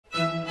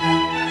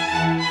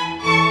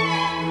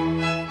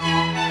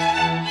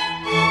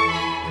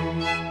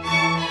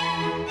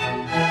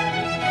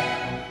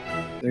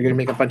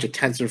going to make a bunch of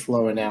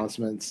TensorFlow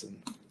announcements.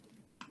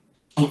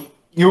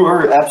 You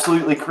are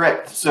absolutely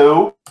correct.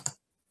 So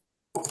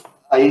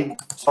I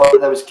saw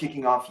that was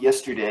kicking off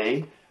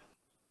yesterday.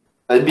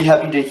 I'd be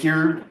happy to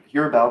hear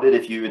about it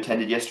if you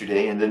attended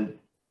yesterday, and then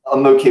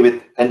I'm okay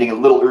with ending a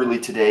little early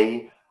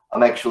today.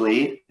 I'm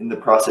actually in the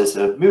process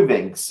of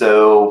moving,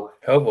 so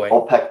oh boy,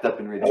 all packed up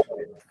and ready.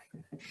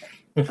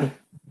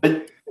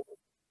 but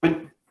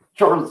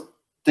Charles,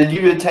 did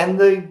you attend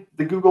the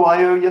Google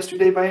I/O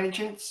yesterday by any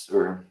chance?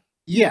 Or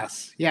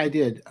yes, yeah, I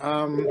did.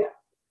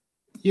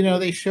 You know,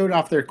 they showed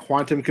off their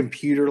quantum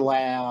computer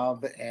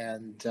lab,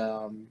 and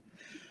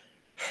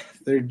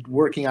they're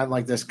working on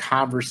like this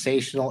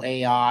conversational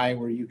AI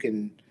where you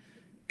can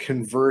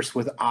converse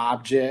with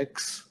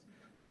objects.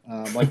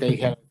 Like they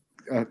had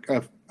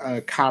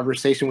a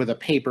conversation with a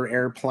paper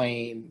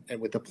airplane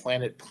and with the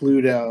planet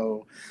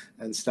Pluto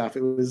and stuff.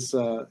 It was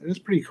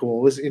pretty cool.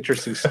 It was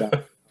interesting stuff.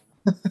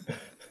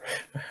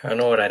 I don't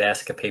know what I'd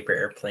ask a paper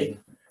airplane.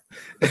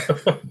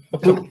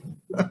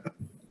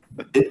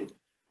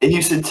 And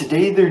you said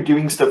today they're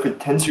doing stuff with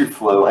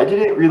TensorFlow. I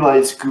didn't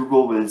realize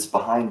Google was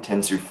behind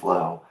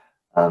TensorFlow.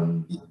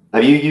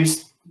 Have you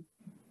used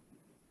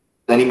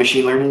any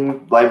machine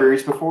learning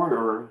libraries before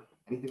or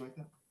anything like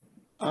that?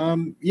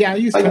 Yeah, I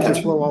use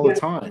TensorFlow all the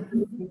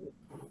time.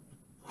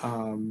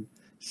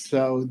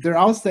 So they're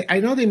also, I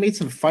know they made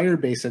some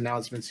Firebase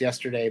announcements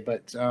yesterday,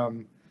 but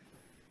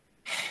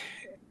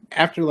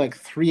after like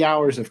 3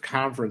 hours of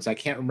conference, I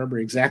can't remember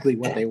exactly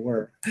what they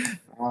were.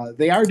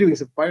 They are doing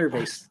some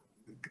Firebase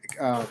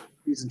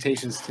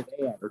presentations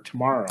today or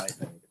tomorrow, I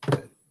think.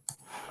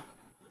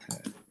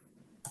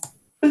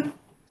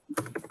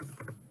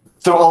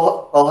 So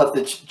I'll have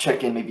to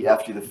check in maybe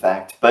after the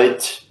fact,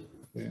 but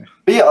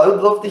yeah, I would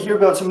love to hear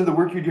about some of the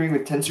work you're doing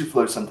with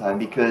TensorFlow sometime,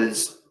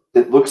 because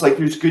it looks like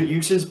there's good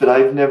uses, but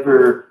I've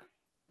never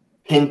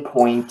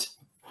pinpointed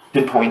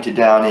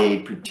down a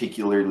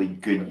particularly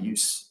good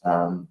use,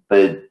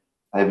 but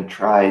I haven't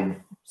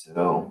tried,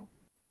 so.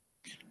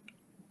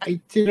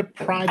 I did a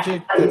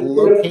project that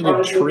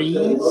located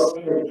trees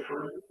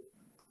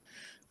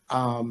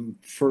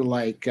for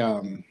like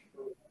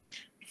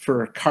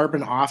for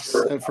carbon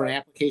offset, for an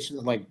application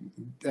that like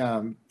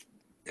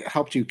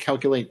helped you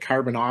calculate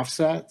carbon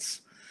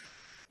offsets.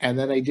 And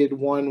then I did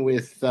one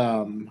with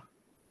that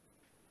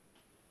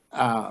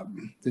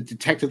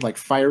detected like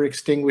fire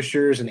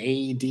extinguishers and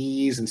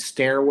AEDs and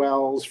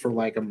stairwells for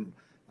like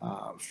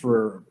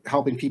for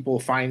helping people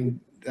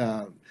find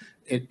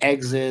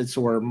exits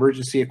or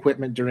emergency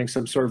equipment during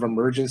some sort of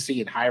emergency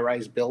in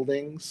high-rise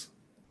buildings.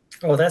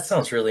 Oh, that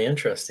sounds really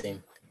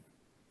interesting.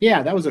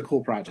 Yeah, that was a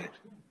cool project.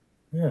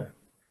 Yeah.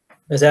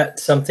 Is that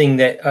something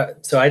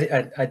that, so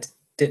I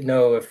didn't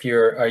know if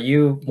are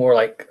you more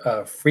like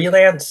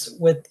freelance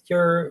with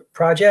your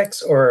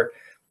projects, or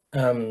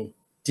do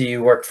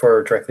you work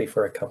directly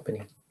for a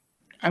company?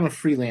 I'm a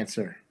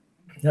freelancer.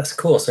 That's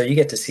cool. So you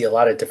get to see a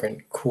lot of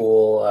different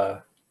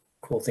cool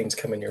things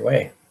coming your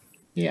way.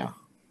 Yeah.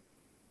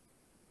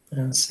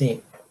 Let's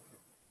see.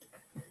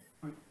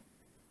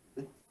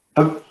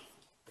 And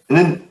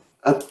then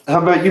how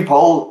about you,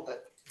 Paul?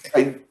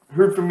 I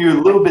heard from you a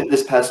little bit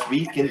this past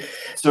week, and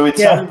so it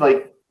sounded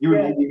like you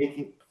were maybe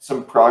making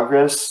some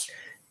progress.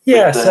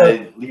 Yeah.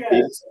 So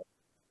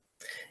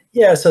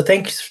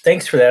thanks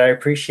for that. I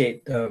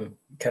appreciate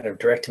kind of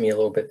directing me a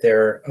little bit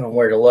there on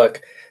where to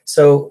look.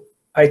 So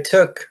I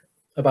took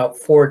about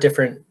 4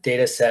 different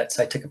data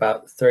sets. I took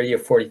about 30 or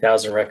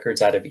 40,000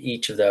 records out of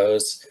each of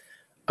those.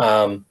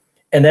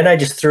 And then I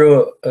just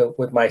threw,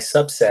 with my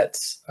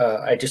subsets,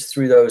 I just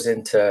threw those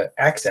into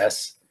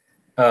Access,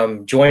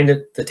 joined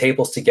the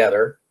tables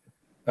together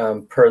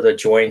per the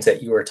joins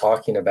that you were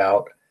talking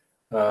about.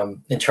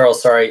 And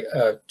Charles, sorry,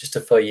 just to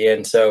fill you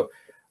in. So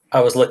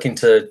I was looking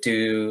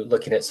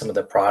at some of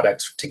the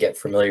products to get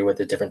familiar with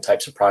the different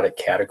types of product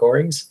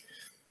categories.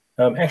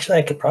 Actually,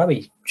 I could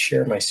probably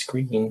share my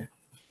screen.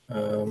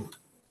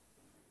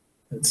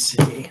 Let's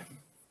see.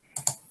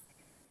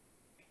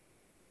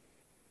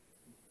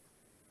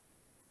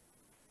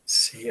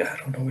 I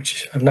don't know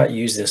I've not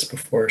used this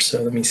before,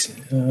 so let me see.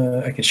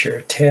 I can share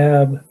a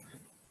tab,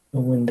 a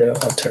window.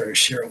 I'll try to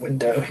share a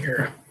window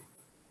here.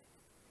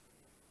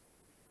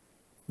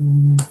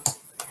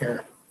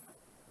 Here.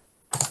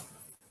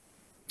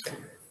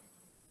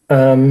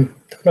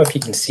 Don't know if you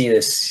can see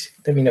this.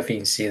 Let me know if you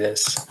can see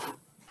this.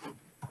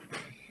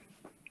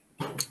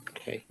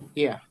 Okay,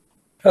 yeah.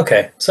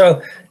 Okay,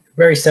 so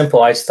very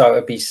simple. I just thought it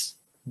would be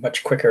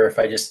much quicker if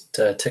I just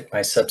took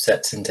my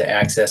subsets into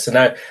Access.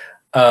 And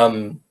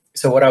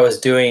so what I was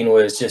doing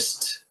was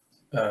just,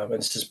 and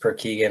this is per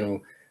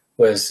Keegan,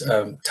 was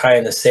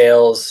tying the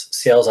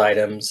sales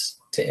items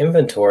to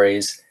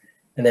inventories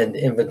and then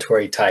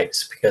inventory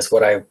types, because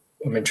what I'm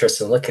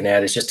interested in looking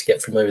at is just to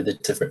get familiar with the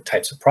different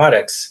types of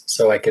products,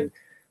 so I could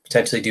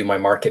potentially do my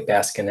market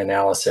basket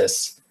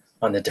analysis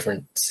on the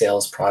different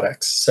sales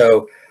products.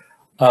 So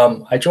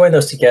I joined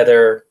those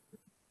together,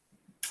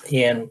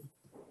 and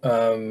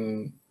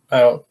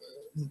I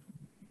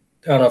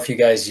don't know if you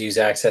guys use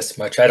Access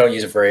much. I don't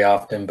use it very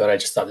often, but I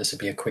just thought this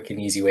would be a quick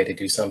and easy way to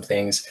do some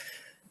things.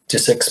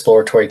 just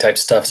exploratory type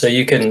stuff. So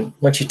you can,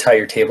 once you tie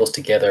your tables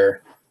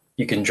together,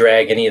 you can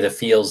drag any of the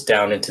fields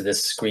down into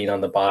this screen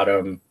on the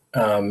bottom.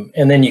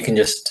 And then you can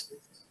just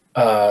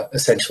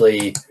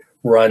essentially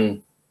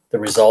run the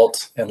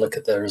result and look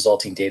at the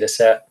resulting data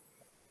set.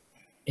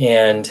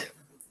 And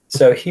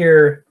so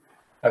here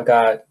I've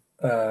got,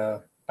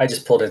 I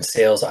just pulled in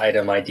sales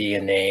item ID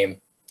and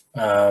name.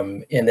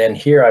 And then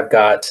here I've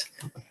got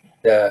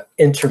the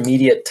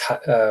intermediate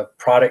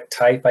product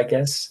type, I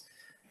guess.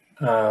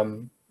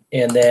 And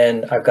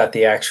then I've got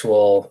the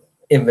actual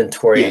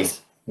inventory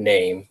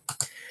name.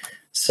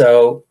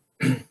 So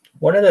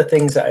one of the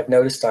things that I've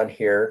noticed on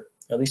here,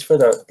 at least for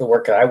the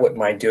work that I wouldn't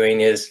mind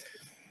doing, is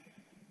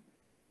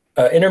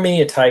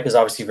intermediate type is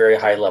obviously very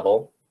high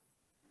level.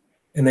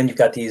 And then you've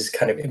got these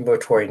kind of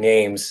inventory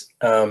names.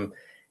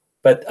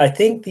 But I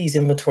think these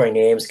inventory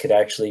names could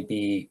actually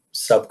be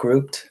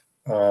subgrouped.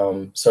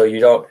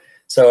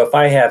 So if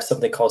I have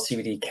something called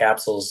CBD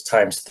capsules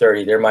times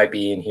 30, there might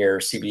be in here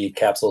CBD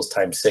capsules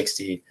times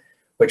 60,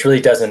 which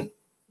really doesn't,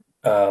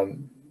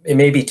 it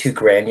may be too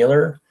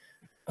granular.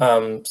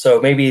 So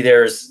maybe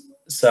there's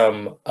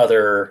some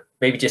other,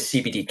 maybe just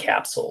CBD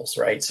capsules,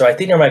 right? So I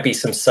think there might be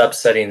some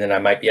subsetting that I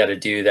might be able to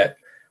do that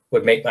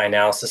would make my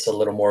analysis a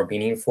little more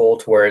meaningful,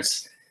 to where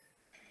it's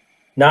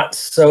not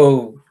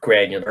so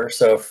granular.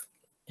 So if,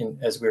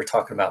 as we were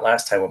talking about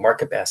last time with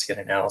market basket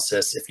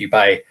analysis, if you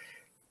buy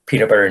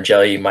peanut butter and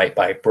jelly, you might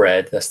buy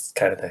bread. That's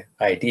kind of the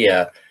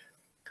idea.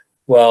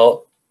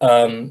 Well,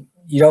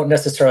 you don't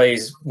necessarily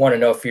want to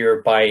know if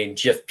you're buying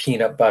Jif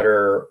peanut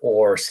butter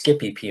or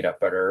Skippy peanut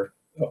butter,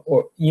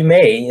 or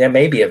that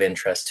may be of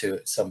interest to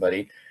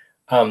somebody.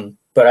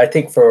 But I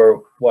think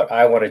for what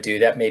I want to do,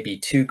 that may be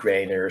too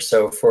granular.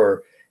 So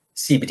for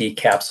CBD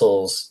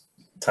capsules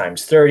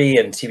times 30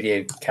 and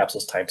CBD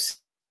capsules times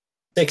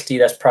 60,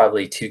 that's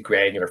probably too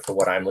granular for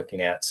what I'm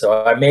looking at.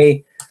 So I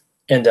may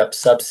end up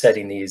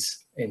subsetting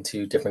these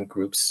into different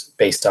groups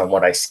based on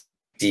what I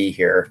see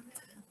here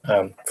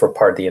for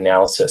part of the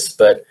analysis.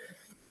 But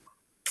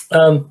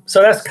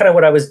so that's kind of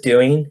what I was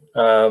doing,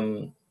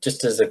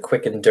 just as a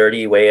quick and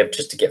dirty way of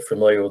just to get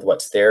familiar with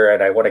what's there.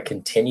 And I want to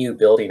continue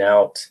building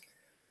out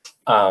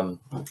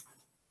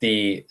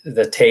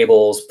the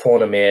tables,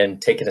 pulling them in,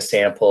 taking a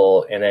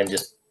sample, and then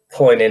just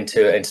pulling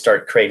into and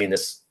start creating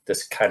this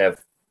kind of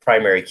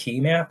primary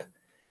key map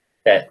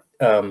that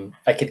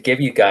I could give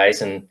you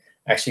guys, and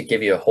actually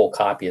give you a whole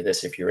copy of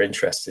this if you're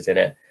interested in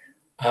it.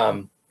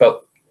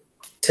 But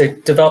to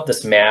develop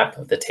this map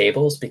of the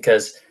tables,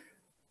 because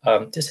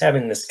just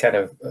having this kind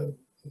of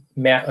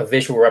a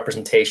visual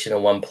representation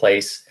in one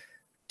place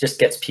just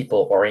gets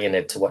people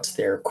oriented to what's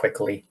there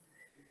quickly.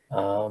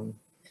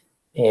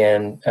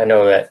 And I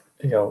know that,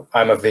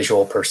 I'm a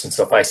visual person,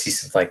 so if I see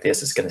something like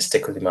this, it's going to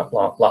stick with me a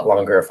lot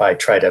longer if I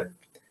try to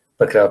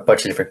look at a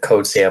bunch of different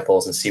code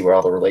samples and see where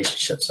all the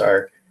relationships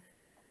are.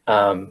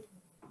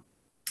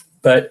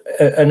 But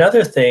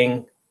another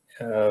thing,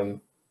 I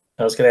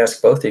was going to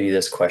ask both of you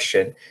this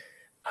question.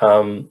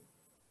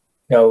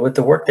 With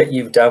the work that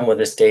you've done with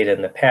this data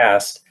in the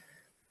past,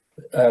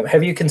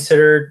 have you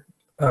considered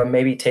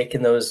maybe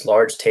taking those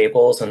large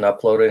tables and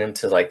uploading them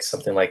to like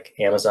something like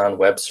Amazon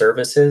Web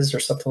Services or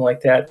something like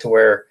that, to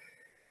where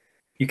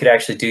you could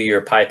actually do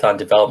your Python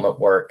development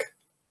work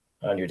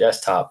on your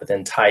desktop, but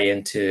then tie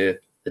into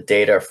the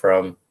data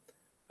from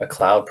a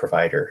cloud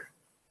provider?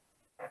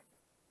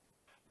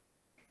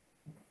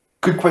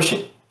 Good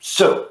question.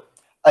 So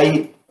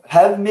I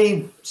have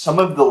made some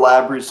of the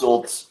lab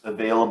results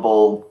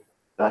available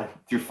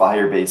through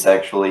Firebase,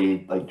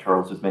 actually, like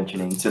Charles was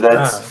mentioning. So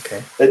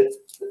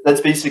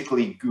that's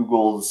basically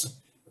Google's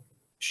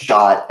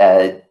shot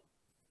at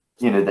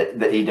the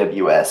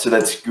AWS. So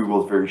that's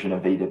Google's version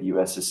of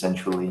AWS,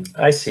 essentially.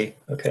 I see.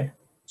 Okay.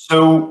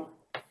 So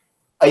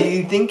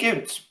I think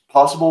it's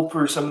possible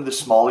for some of the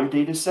smaller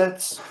data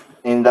sets,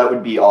 and that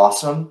would be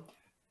awesome.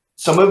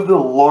 Some of the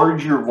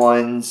larger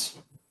ones,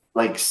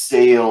 like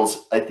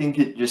sales, I think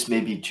it just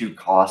may be too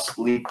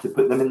costly to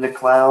put them in the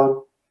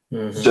cloud.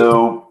 Mm-hmm.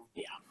 So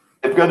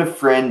I've got a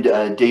friend,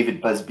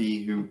 David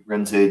Busby, who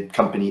runs a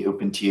company,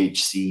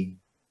 OpenTHC,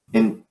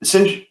 and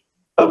essentially,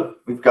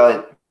 we've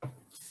got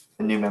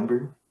a new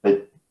member,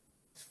 but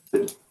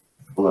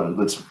hold on,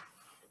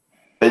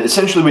 but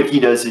essentially what he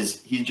does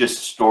is he just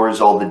stores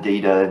all the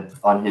data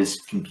on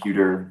his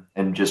computer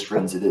and just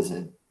runs it as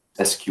an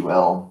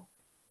SQL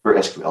for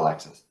SQL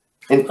access.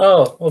 And,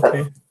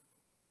 okay.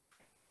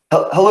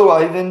 Hello,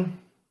 Ivan.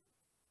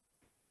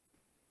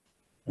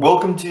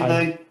 Welcome to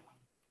the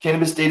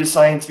Cannabis Data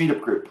Science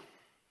meetup group.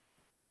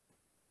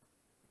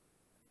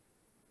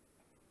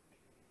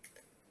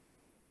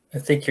 I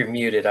think you're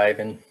muted,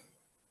 Ivan.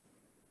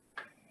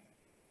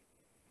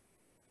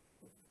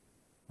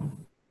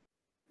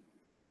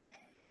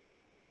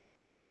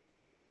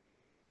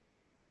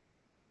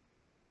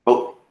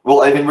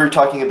 Well, Ivan, we're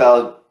talking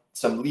about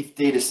some Leaf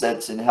data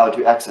sets and how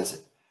to access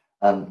it.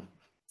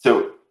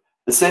 So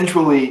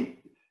essentially,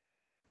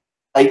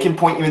 I can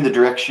point you in the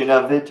direction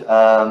of it,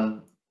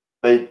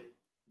 but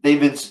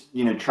David's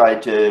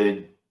tried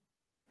to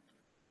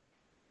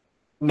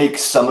make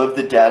some of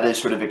the data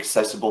sort of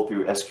accessible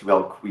through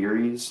SQL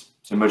queries.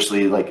 So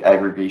mostly like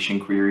aggregation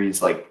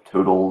queries, like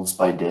totals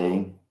by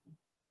day.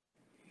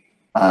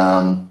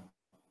 Am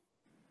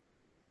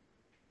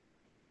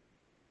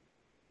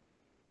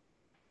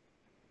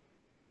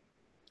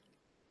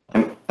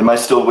I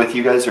still with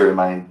you guys, or am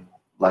I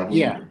lagging?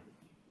 Yeah.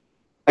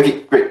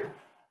 Okay, great.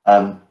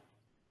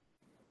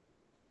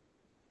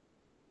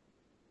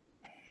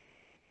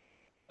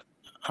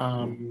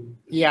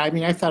 Yeah, I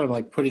mean, I thought of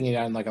like putting it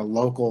on like a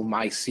local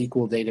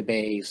MySQL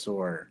database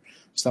or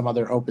some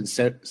other open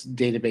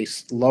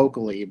database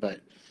locally, but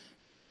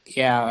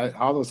yeah,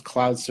 all those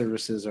cloud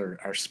services are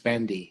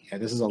spendy, and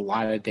this is a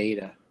lot of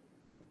data.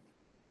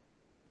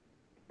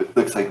 It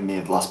looks like I may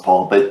have lost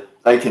Paul, but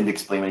I can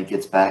explain when he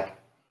gets back.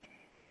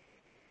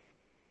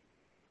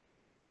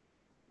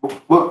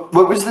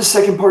 What was the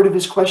second part of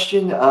his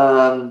question?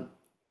 There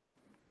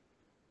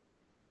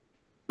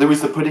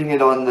was the putting it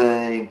on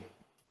the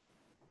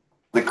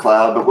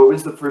cloud, but what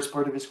was the first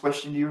part of his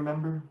question? Do you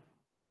remember?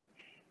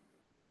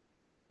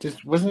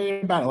 Just wasn't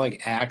it about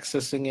like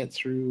accessing it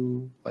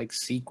through like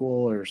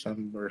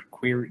SQL or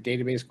query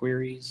database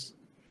queries?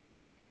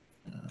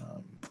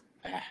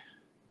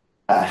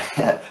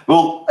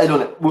 Well, I don't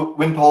know.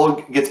 When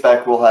Paul gets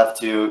back, we'll have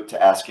to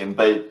ask him.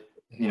 But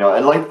you know, I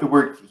like the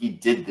work he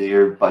did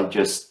there by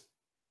just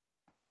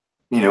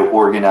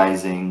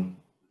organizing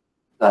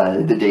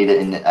the data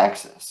in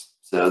Access.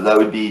 So that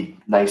would be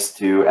nice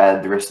to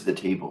add the rest of the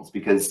tables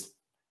because,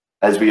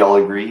 as we all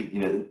agree,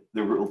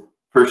 the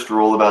first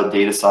rule about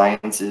data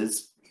science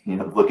is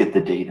look at the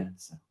data.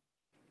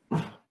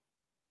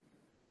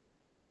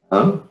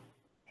 So.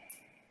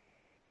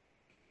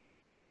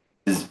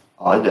 Is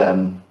odd.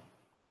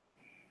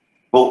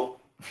 Well,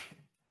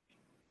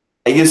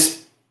 I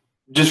guess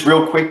just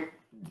real quick,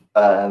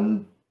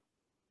 do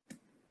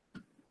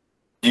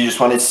you just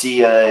want to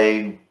see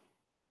a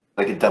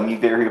dummy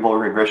variable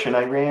regression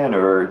I ran,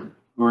 or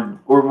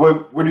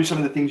what are some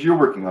of the things you're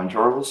working on,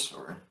 Charles?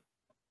 Or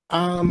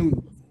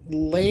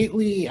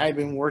lately I've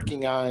been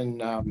working on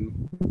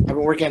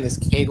this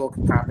Kaggle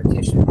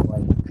competition,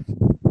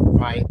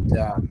 like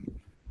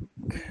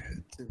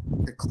to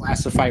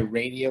classify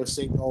radio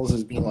signals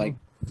as being like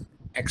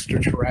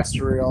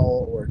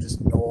extraterrestrial or just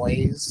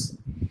noise.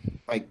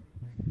 Like,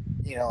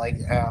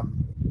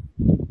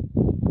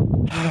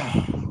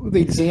 the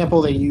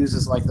example they use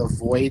is like the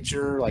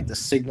Voyager, like the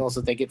signals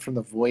that they get from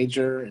the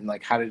Voyager, and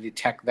like how to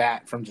detect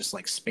that from just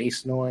like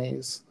space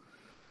noise.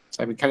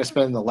 So I've been kind of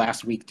spending the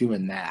last week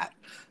doing that.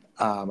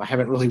 I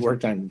haven't really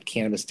worked on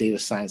cannabis data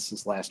science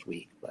since last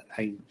week, but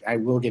I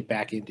will get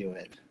back into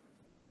it.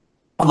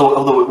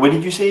 Although, what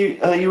did you say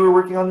you were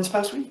working on this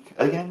past week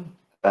again?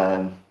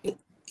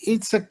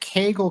 It's a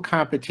Kaggle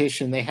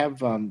competition. They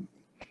have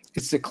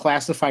it's to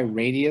classify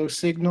radio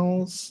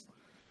signals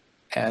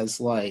as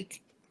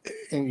like,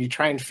 and you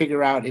try and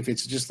figure out if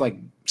it's just like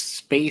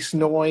space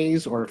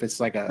noise or if it's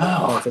like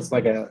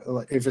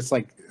if it's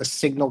like a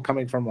signal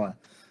coming from a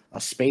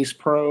space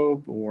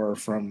probe or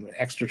from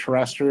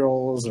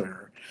extraterrestrials,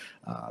 or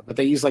but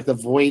they use like the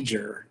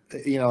Voyager,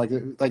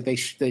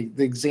 the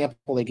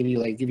example they give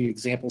you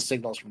example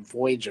signals from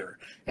Voyager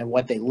and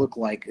what they look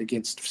like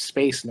against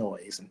space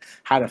noise and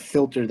how to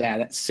filter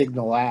that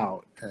signal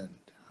out. And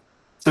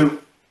so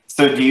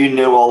do you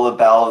know all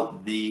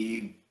about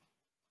the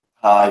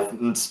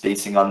I'm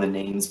spacing on the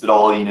names, but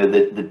all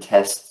the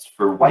tests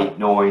for white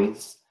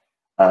noise,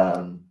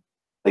 like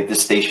the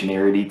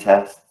stationarity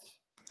tests?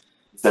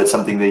 Is that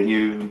something that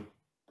you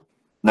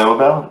know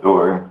about,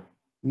 or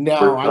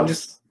no? I'm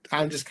just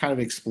kind of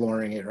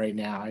exploring it right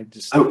now. I'm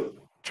just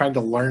trying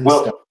to learn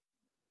stuff.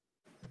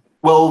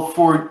 Well,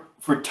 for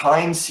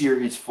time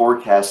series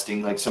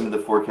forecasting, like some of the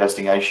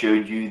forecasting I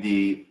showed you,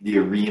 the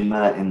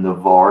ARIMA and the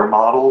VAR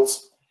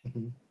models.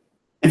 Mm-hmm.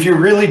 If you're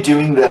really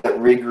doing that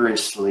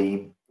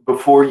rigorously,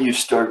 before you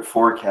start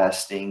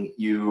forecasting,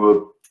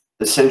 you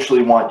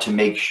essentially want to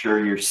make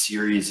sure your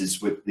series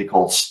is what they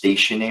call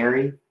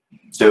stationary.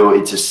 So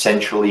it's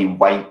essentially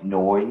white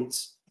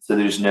noise. So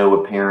there's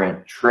no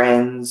apparent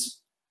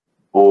trends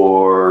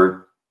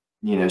or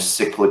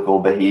cyclical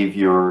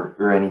behavior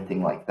or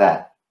anything like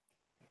that.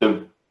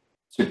 So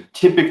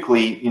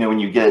typically, when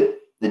you get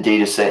the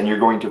data set and you're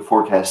going to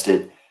forecast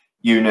it,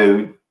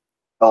 you'd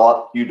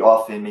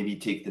often maybe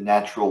take the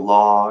natural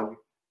log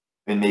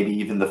and maybe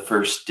even the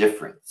first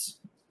difference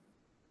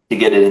to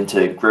get it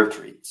into growth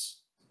rates.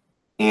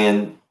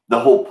 And the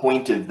whole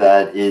point of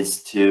that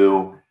is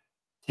to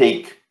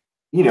take,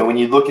 when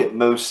you look at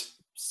most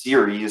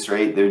series,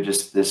 right, they're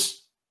just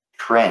this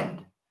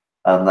trend.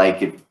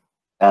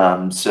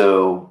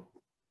 So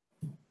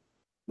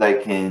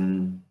that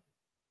can,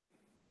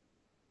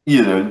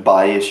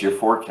 bias your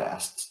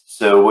forecasts.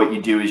 So what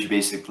you do is you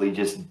basically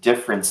just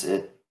difference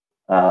it,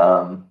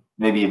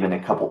 maybe even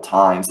a couple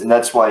times. And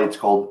that's why it's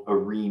called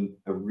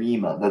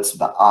ARIMA. That's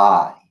the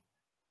I,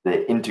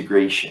 the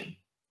integration,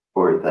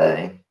 or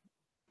the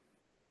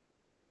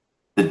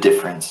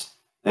difference.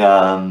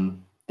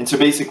 And so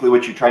basically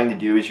what you're trying to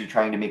do is you're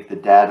trying to make the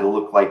data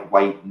look like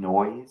white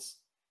noise.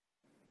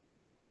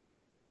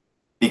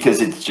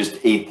 because it's just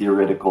a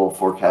theoretical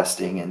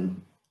forecasting,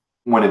 and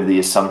one of the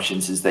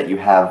assumptions is that you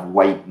have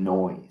white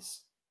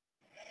noise.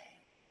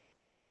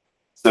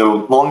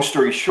 So long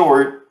story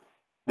short,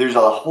 there's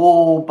a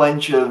whole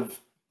bunch of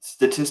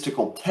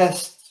statistical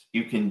tests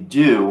you can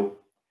do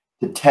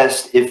to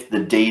test if the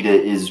data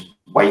is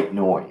white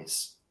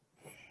noise.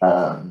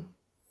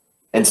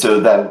 And so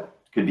that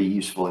could be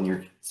useful in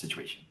your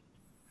situation.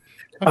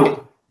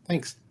 Okay,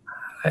 thanks.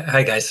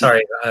 Hi guys,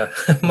 sorry.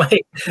 My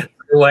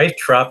wife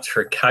dropped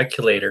her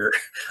calculator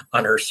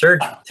on her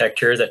surge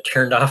detector that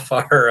turned off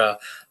our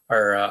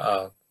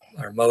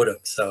modem.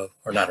 So,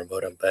 or not our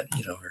modem, but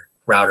you know, our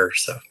router.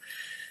 So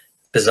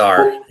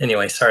bizarre. Well,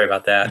 anyway, sorry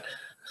about that.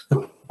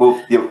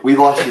 Well, yeah, we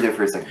lost you there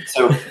for a second.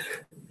 So,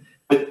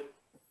 but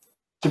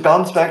to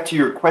bounce back to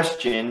your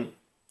question,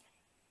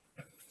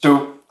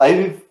 so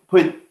I've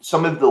put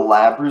some of the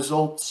lab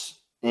results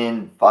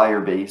in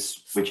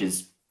Firebase, which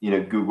is, you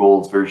know,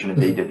 Google's version of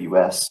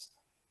AWS,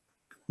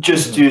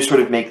 just to sort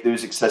of make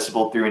those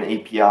accessible through an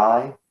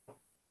API.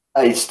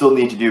 I still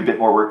need to do a bit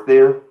more work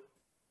there.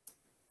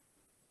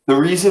 The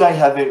reason I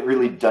haven't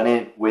really done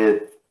it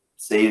with,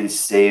 say,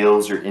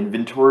 sales or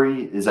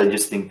inventory is I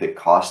just think that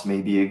cost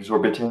may be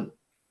exorbitant.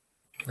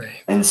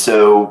 Right. And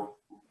so,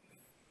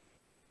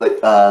 like,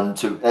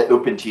 so at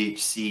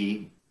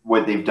OpenTHC,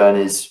 what they've done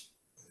is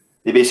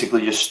they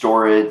basically just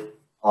store it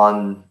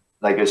on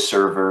like a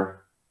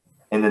server,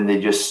 and then they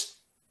just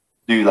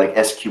do like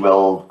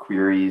SQL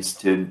queries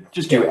to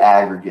just do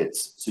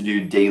aggregates, so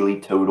do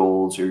daily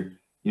totals or,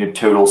 you know,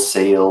 total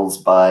sales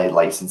by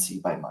licensee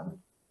by month.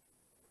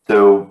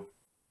 So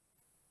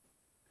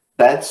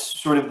that's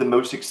sort of the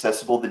most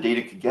accessible the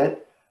data could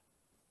get.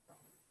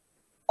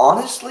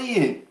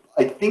 Honestly,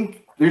 I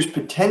think there's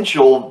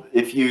potential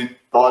if you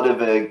thought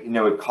of a, you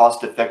know, a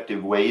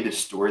cost-effective way to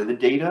store the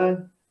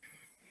data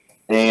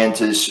and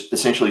to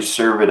essentially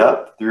serve it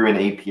up through an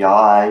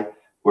API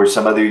or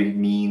some other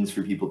means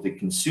for people to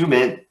consume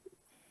it.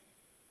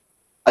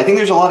 I think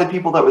there's a lot of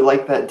people that would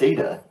like that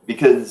data,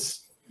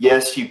 because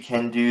yes, you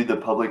can do the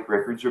public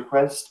records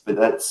request, but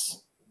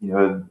that's, you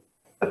know,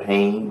 a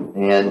pain,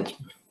 and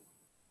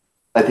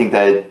I think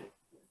that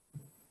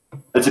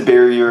that's a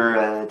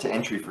barrier to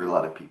entry for a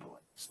lot of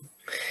people.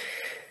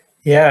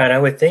 Yeah, and I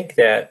would think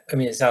that, I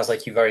mean, it sounds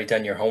like you've already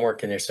done your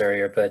homework in this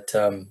area, but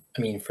I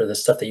mean, for the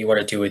stuff that you want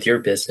to do with your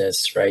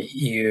business, right,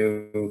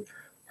 you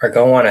are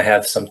going to want to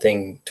have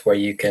something to where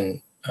you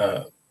can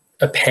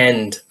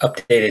append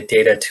updated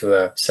data to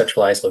a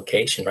centralized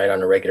location, right,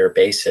 on a regular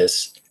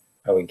basis,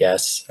 I would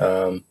guess.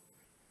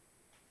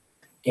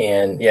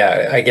 And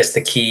yeah, I guess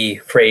the key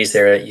phrase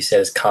there that you said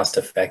is cost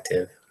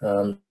effective.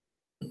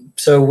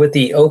 So with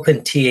the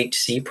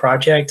OpenTHC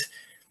project,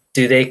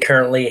 do they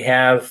currently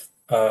have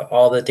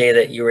all the data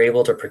that you were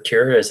able to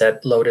procure? Is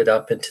that loaded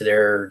up into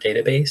their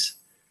database?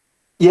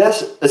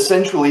 Yes,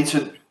 essentially.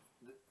 So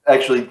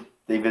actually,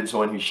 David's the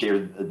one who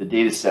shared the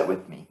data set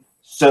with me.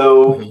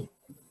 So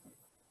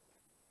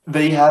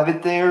they have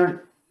it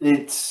there.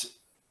 It's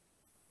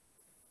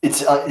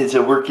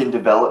a work in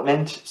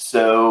development,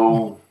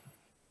 so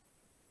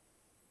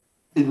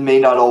it may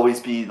not always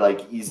be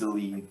like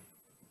easily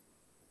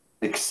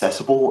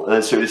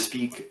accessible, so to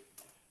speak.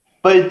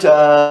 But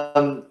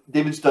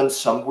David's done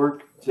some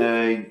work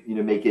to, you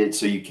know, make it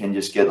so you can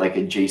just get like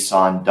a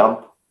JSON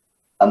dump.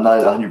 I'm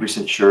not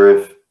 100% sure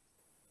if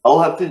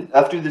I'll have to,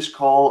 after this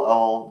call,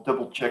 I'll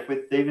double check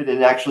with David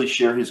and actually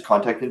share his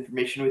contact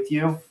information with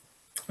you.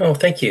 Oh,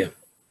 thank you.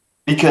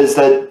 Because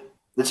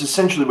that's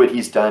essentially what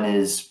he's done,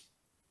 is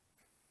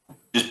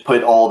just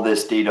put all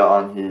this data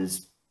on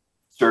his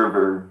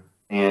server,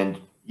 and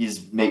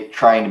he's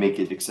trying to make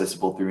it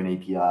accessible through an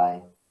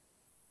API.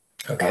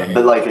 Okay.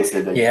 But like I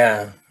said,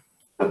 I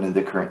don't know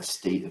the current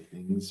state of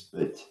things,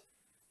 but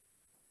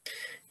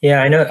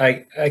yeah, I know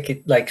I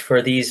could, like,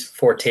 for these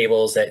 4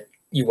 tables that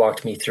you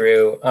walked me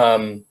through,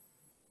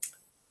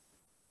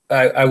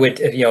 I would,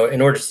 you know,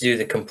 in order to do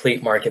the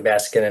complete market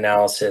basket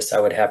analysis, I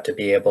would have to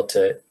be able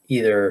to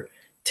either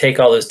take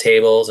all those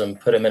tables and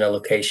put them in a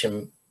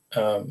location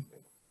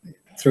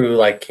through,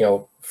 like, you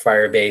know,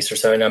 Firebase or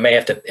something. I may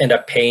have to end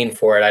up paying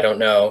for it. I don't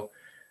know.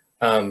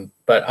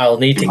 But I'll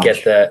need to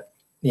get the,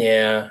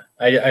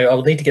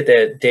 I'll need to get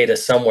the data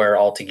somewhere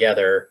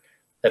altogether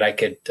that I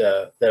could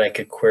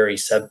query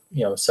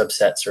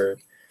subsets or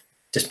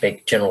just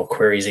make general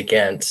queries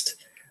against.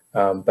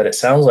 But it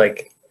sounds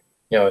like,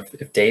 you know,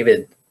 if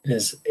David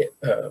is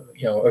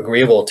you know,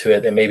 agreeable to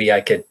it, then maybe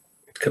I could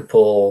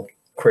pull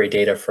query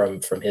data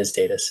from his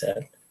data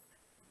set.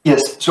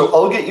 Yes, so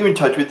I'll get you in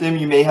touch with him.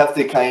 You may have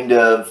to kind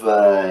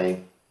of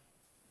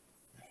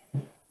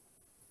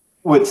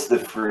what's the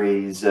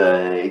phrase?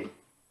 I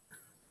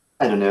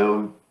don't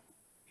know,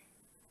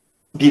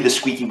 be the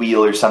squeaky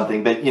wheel or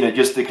something. But, you know,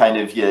 just to kind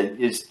of you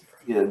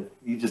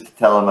just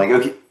tell him, like,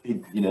 okay,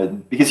 you know,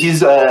 because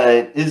he's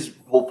his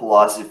whole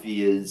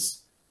philosophy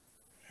is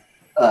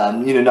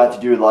you know, not to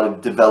do a lot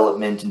of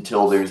development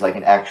until there's like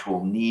an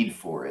actual need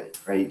for it,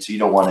 right? So you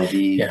don't want to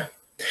be I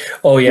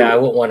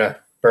wouldn't want to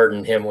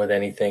burden him with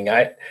anything.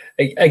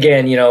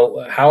 Again, you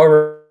know,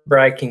 however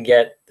I can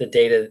get the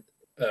data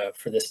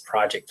for this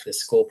project, for this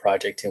school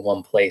project in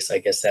one place. I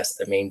guess that's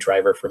the main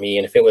driver for me.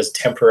 And if it was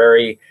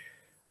temporary,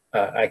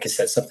 I could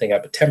set something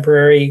up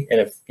temporary. And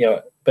if,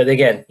 but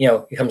again,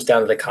 it comes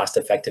down to the cost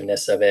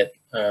effectiveness of it.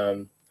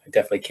 I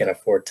definitely can't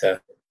afford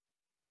to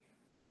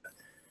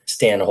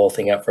stand the whole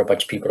thing up for a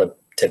bunch of people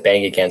to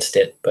bang against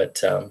it.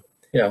 But,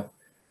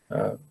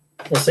 we'll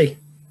see.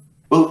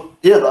 Well,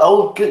 yeah,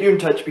 I'll get you in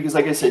touch because,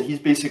 like I said, he's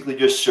basically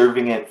just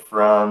serving it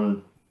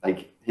from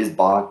like his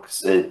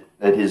box at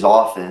his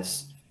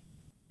office,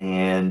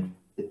 and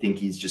I think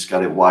he's just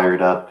got it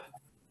wired up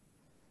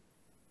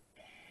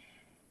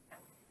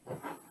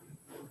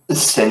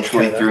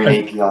essentially through an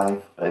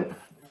API. But,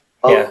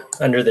 yeah,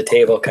 under the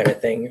table kind of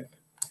thing.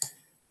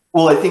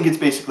 Well, I think it's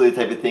basically the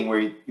type of thing where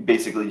you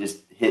basically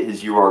just hit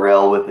his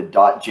URL with a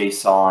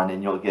 .json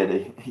and you'll get a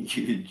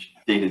huge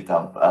data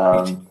dump.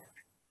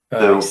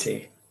 I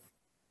see.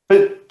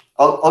 But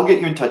I'll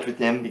get you in touch with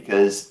him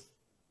because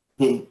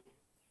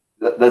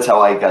that's how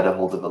I got a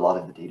hold of a lot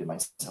of the data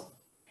myself.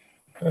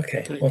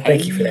 Okay. Well,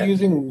 thank you for that.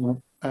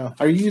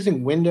 Are you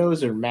using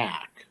Windows or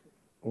Mac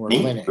or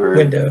Me? Linux? Or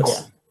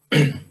Windows.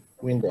 Yeah.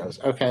 Windows.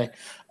 Okay.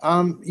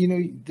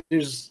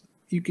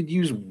 You could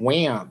use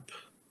WAMP,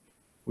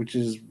 which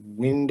is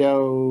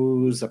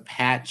Windows,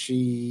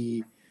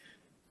 Apache,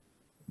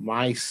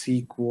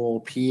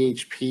 MySQL,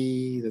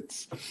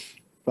 PHP.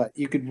 But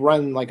you could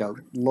run like a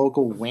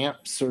local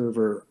WAMP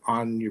server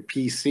on your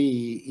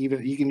PC. You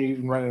can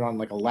even run it on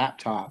like a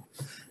laptop,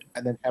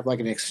 and then have like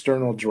an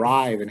external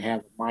drive and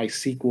have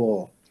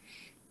MySQL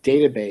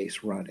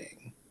database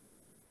running.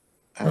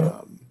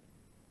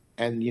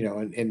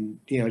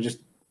 Just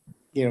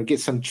get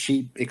some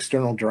cheap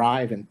external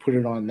drive and put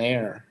it on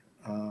there.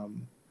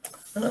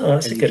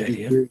 That's a good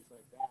idea.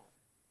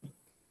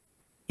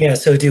 Yeah,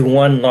 so do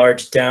one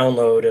large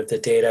download of the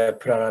data,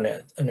 put it on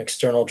an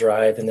external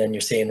drive, and then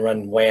you're saying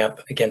run WAMP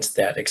against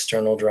that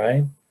external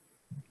drive?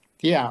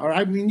 Yeah, or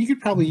I mean, you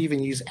could probably even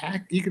use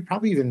you could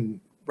probably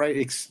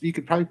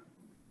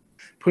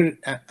put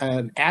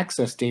an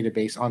access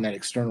database on that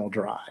external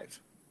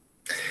drive.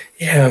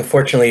 Yeah,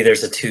 unfortunately,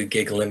 there's a 2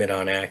 gig limit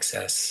on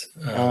access.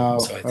 So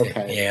I think,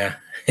 okay.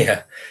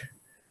 Yeah,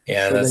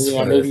 So that's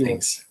one of the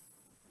things.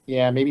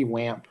 Yeah, maybe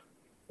WAMP.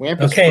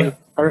 WAMP is Okay.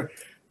 free.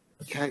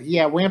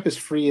 Yeah, WAMP is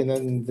free, and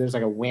then there's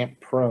like a WAMP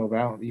Pro,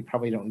 but you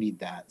probably don't need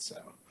that. So.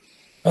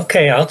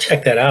 Okay, I'll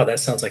check that out. That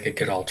sounds like a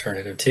good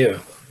alternative too.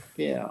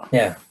 Yeah.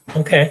 Yeah.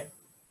 Okay.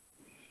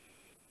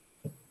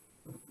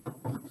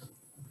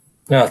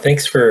 No,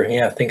 thanks for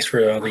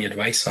all the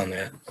advice on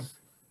that.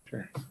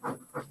 Sure.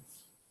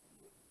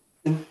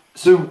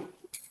 So,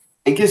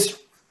 I guess,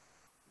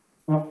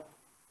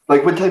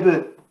 like, what type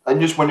of? I'm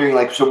just wondering,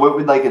 like, so what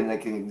would like an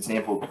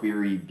example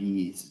query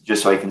be,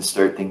 just so I can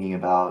start thinking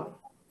about,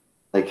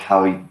 like,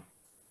 how you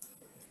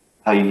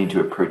need to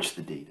approach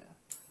the data.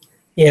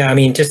 Yeah, I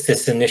mean, just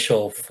this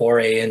initial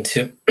foray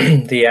into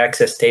the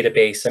access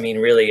database. I mean,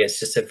 really, it's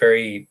just a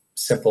very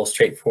simple,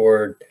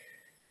 straightforward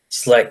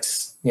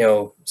selects,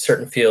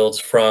 certain fields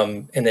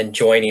from, and then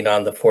joining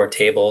on the 4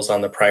 tables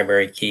on the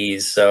primary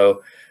keys.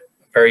 So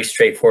very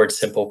straightforward,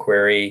 simple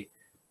query.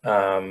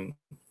 And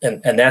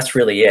that's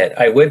really it.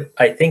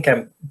 I think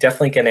I'm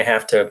definitely going to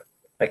have to,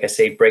 like I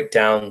say, break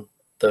down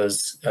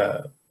those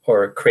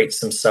or create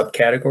some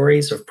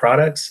subcategories of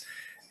products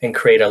and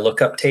create a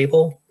lookup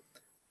table.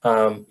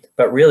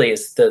 But really,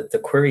 it's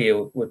the query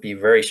would be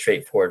very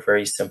straightforward,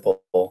 very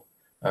simple.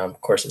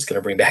 Of course, it's going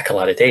to bring back a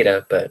lot of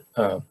data, but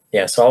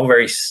yeah, so all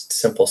very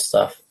simple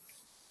stuff.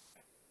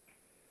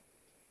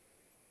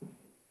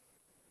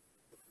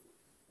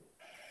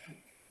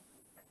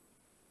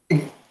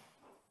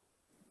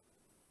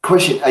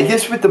 Question, I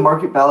guess with the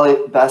market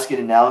basket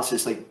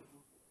analysis, like,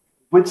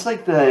 what's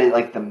like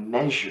the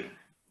measure?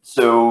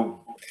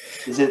 So,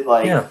 is it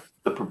like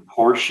the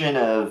proportion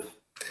of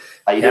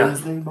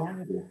items they bought?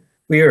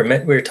 We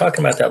were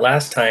talking about that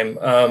last time.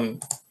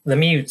 Let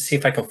me see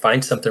if I can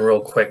find something real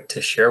quick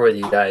to share with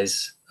you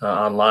guys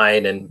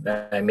online, and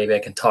maybe I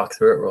can talk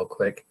through it real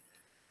quick.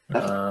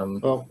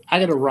 Well, I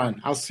got to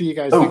run. I'll see you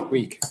guys next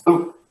week.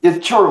 Oh, yeah,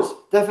 Charles,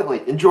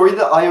 definitely enjoy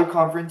the I/O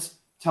conference.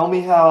 Tell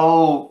me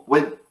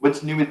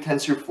what's new with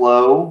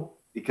TensorFlow,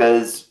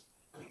 because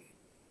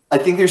I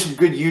think there's some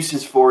good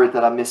uses for it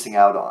that I'm missing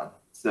out on.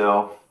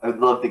 So I would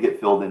love to get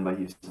filled in by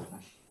uses.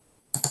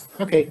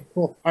 Okay,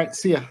 cool. All right,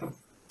 see ya.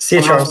 See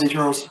you, Charles. See you,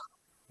 Charles.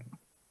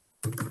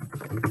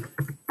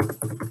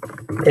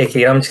 Hey,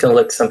 Keith, I'm just going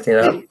to look something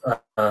up.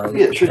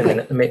 Yeah, sure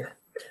thing.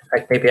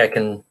 Maybe I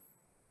can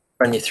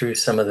run you through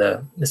some of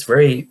this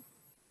very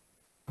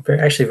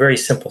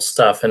simple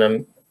stuff,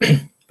 and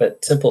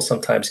but simple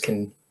sometimes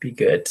can be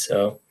good.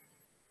 So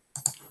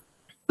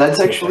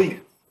that's actually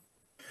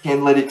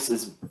analytics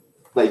is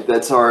like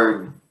that's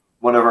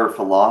one of our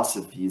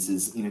philosophies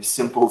is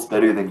simple is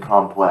better than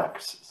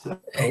complex. So.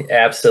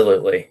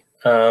 Absolutely.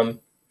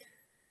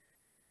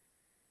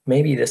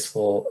 Maybe this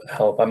will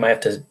help. I might have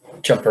to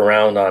jump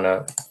around on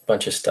a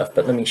bunch of stuff,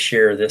 but let me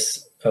share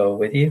this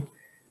with you.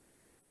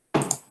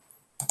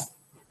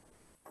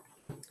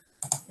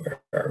 Where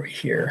are we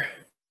here?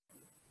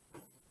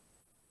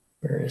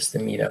 Where is the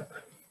meetup?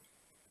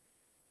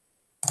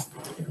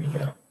 Here we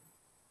go.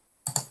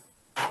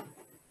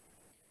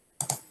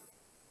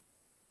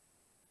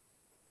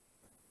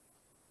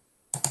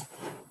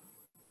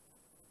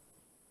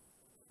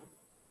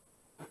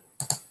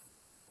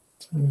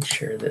 Let me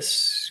share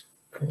this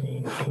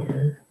screen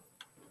here.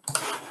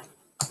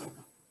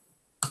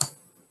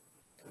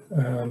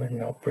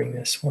 And I'll bring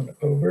this one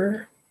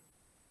over.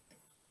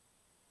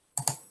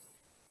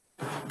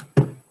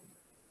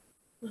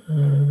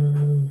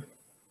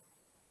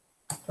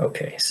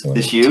 Okay, so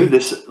This you?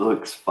 This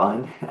looks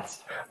fun.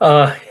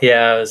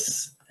 Yeah, I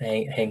was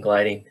hang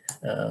gliding.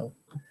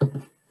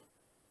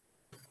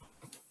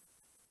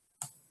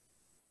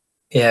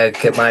 Yeah,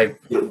 get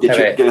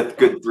a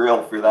good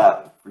thrill for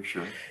that for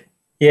sure.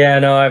 Yeah,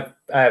 no,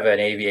 I have an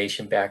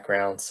aviation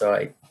background, so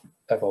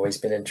I've always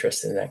been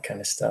interested in that kind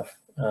of stuff.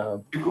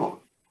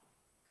 Cool.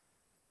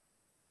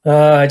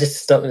 I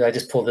just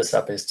pulled this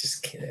up. It's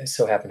just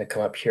so happened to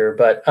come up here,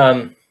 but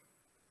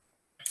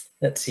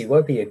let's see, what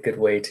would be a good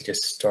way to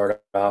just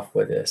start off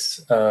with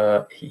this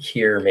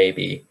here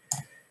maybe.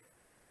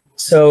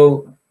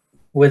 So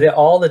with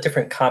all the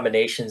different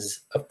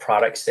combinations of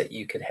products that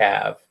you could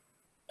have,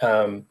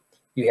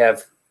 you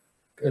have,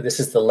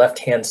 this is the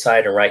left-hand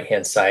side and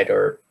right-hand side,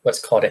 or what's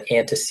called an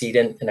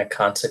antecedent and a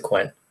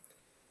consequent.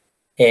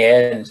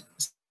 And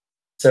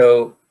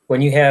so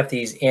when you have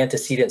these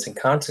antecedents and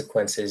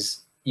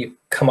consequences, you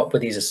come up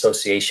with these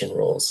association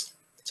rules.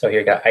 So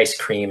here you got ice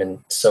cream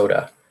and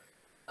soda.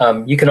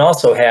 You can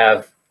also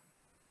have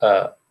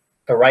a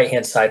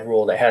right-hand side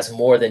rule that has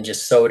more than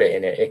just soda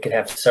in it. It could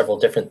have several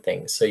different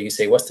things. So you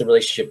say, what's the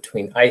relationship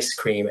between ice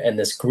cream and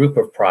this group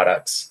of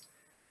products,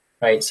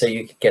 right? So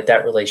you can get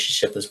that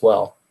relationship as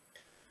well.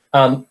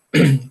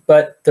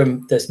 But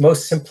the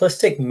most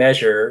simplistic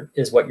measure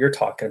is what you're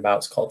talking about.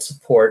 It's called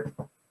support,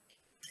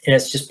 and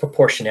it's just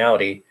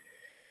proportionality.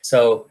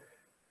 So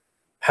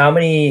how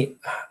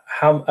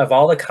of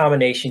all the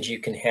combinations you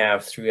can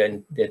have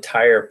through the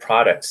entire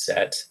product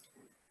set,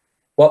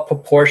 what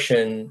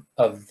proportion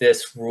of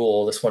this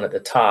rule, this one at the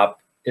top,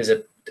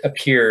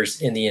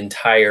 appears in the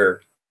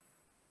entire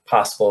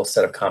possible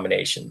set of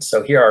combinations?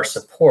 So here our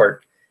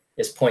support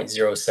is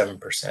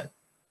 0.07%,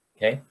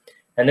 okay?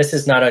 And this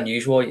is not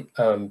unusual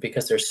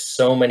because there's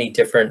so many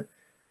different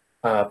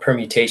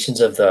permutations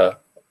of the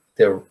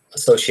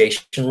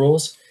association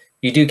rules.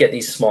 You do get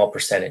these small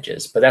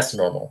percentages, but that's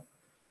normal.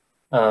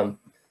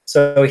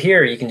 So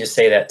here you can just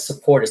say that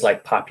support is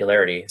like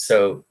popularity.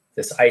 So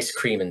this ice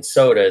cream and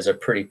soda is a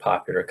pretty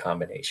popular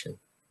combination.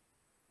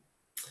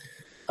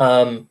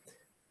 I'm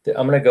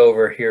going to go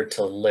over here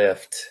to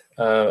lift.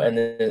 And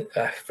then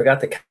I forgot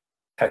the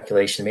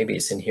calculation. Maybe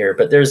it's in here,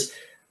 but there's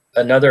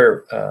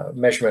another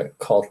measurement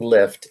called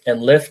lift.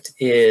 And lift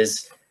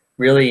is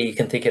really, you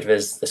can think of it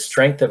as the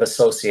strength of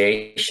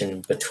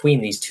association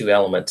between these two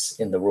elements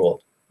in the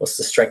rule. What's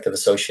the strength of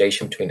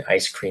association between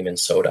ice cream and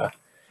soda?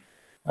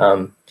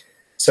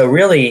 So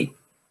really,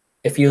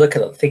 if you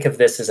think of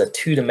this as a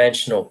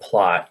two-dimensional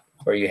plot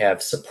where you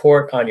have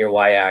support on your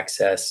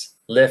y-axis,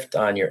 lift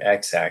on your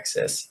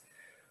x-axis,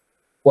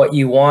 what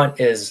you want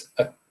is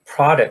a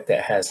product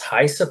that has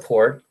high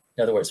support,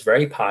 in other words,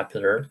 very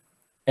popular,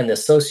 and the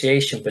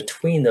association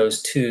between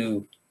those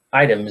two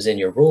items in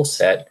your rule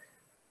set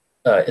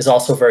is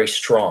also very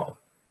strong.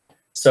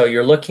 So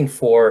you're looking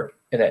for,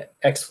 in an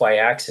XY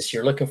axis,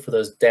 you're looking for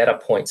those data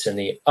points in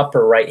the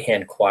upper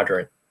right-hand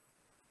quadrant.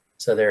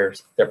 So they're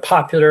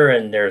popular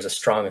and there's a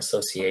strong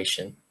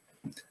association.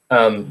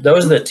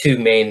 Those are the two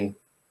main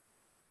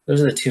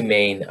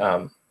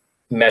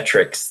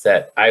metrics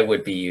that I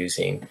would be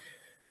using.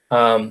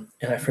 And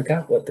I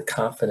forgot what the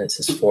confidence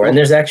is for. And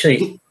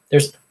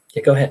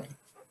yeah, go ahead.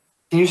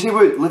 Can you see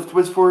what lift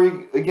was for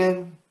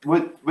again?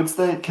 What's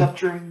that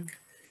capturing?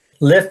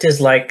 Lift is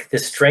like the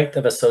strength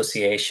of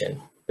association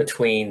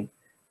between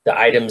the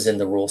items in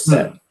the rule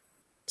set.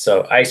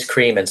 So ice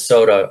cream and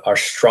soda are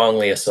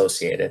strongly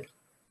associated.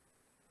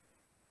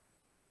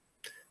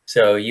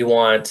 So you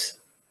want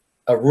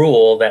a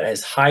rule that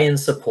is high in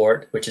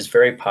support, which is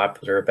very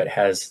popular, but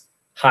has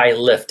high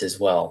lift as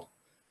well.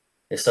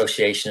 The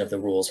association of the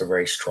rules are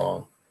very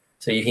strong.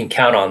 So you can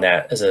count on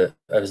that as a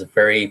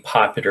very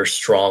popular,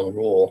 strong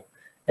rule.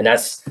 And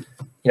that's,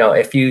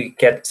 if you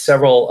get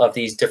several of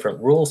these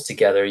different rules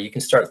together, you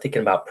can start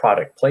thinking about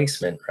product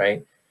placement,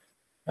 right?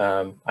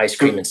 Ice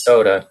cream and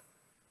soda.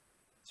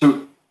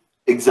 So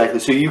exactly.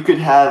 So you could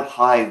have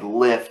high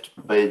lift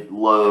but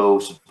low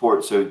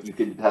support. So you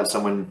could have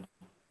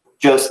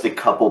just a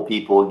couple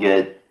people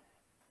get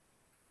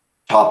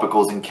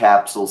topicals and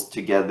capsules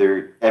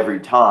together every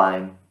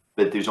time,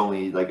 but there's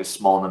only like a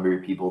small number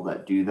of people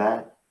that do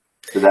that.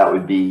 So that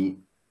would be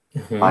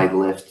high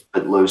lift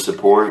but low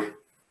support.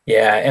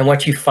 Yeah, and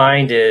what you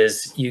find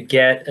is you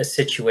get a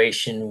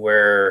situation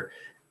where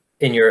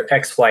in your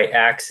XY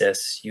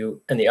axis,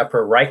 in the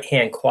upper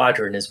right-hand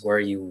quadrant is where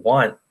you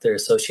want the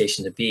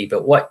association to be.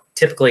 But what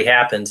typically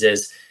happens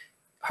is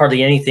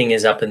hardly anything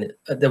is up in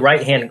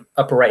the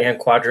upper right-hand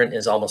quadrant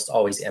is almost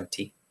always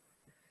empty.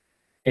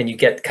 And you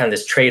get kind of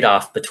this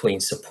trade-off between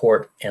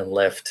support and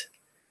lift.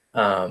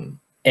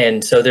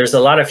 And so there's a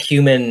lot of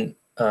human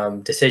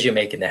decision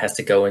making that has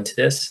to go into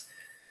this.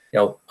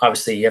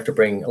 Obviously you have to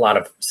bring a lot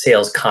of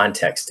sales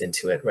context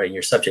into it, right?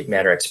 Your subject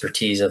matter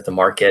expertise of the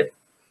market,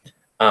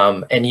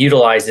 and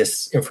utilize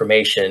this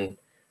information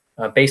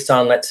based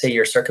on, let's say,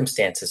 your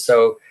circumstances.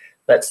 So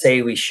let's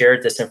say we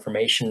shared this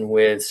information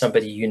with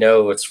somebody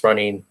that's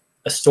running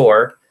a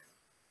store,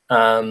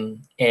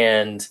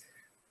 and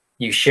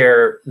you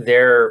share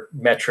their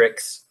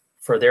metrics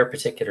for their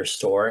particular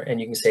store,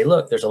 and you can say,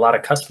 look, there's a lot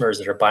of customers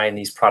that are buying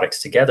these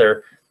products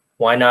together.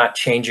 Why not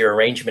change your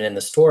arrangement in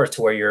the store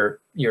to where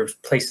you're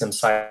placing them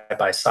side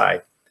by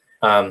side?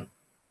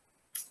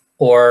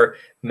 Or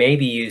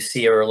maybe you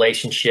see a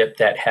relationship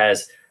that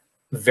has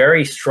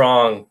very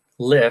strong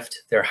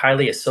lift. They're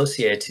highly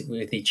associated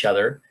with each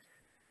other,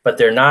 but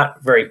they're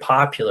not very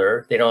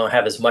popular. They don't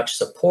have as much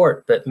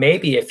support. But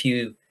maybe if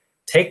you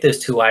take those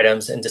two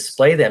items and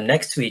display them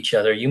next to each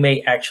other, you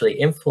may actually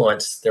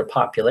influence their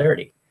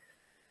popularity.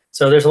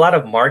 So there's a lot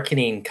of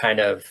marketing kind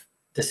of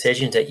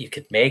decisions that you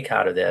could make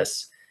out of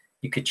this.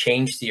 You could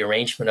change the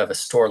arrangement of a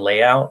store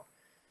layout.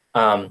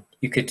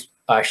 You could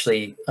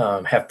actually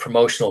have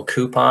promotional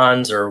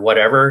coupons or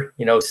whatever,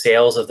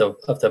 sales of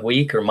the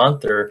week or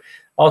month, or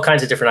all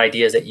kinds of different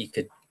ideas that you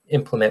could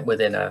implement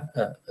within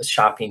a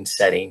shopping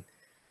setting.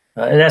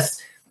 And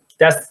this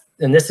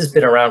has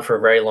been around for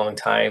a very long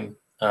time.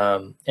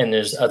 And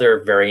there's other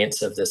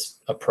variants of this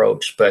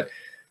approach, but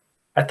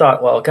I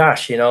thought, well,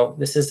 gosh,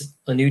 this is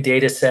a new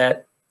data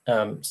set,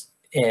 and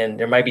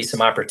there might be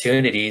some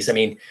opportunities. I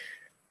mean,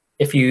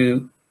 if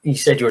you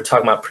said you were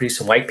talking about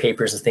producing white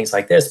papers and things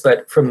like this,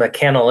 but from a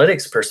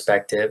Cannalytics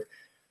perspective,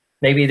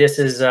 maybe this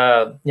is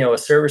a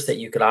service that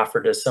you could offer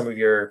to some of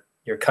your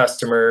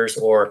customers,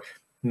 or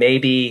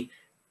maybe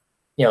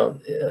there's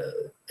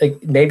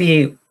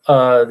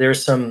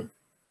some,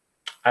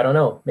 I don't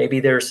know, maybe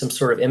there's some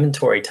sort of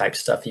inventory type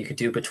stuff you could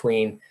do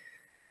between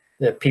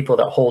the people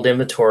that hold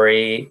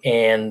inventory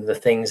and the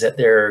things that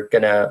they're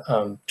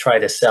gonna try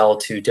to sell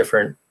to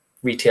different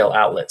retail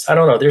outlets. I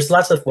don't know. There's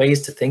lots of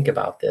ways to think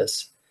about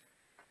this.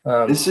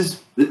 This is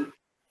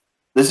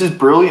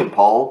brilliant,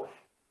 Paul.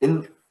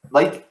 And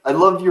I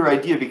love your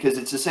idea, because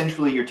it's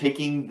essentially you're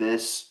taking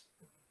this,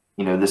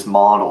 this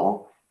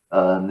model,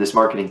 this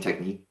marketing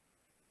technique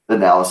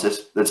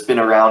analysis that's been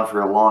around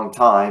for a long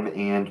time,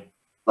 and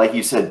like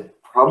you said,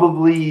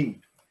 probably,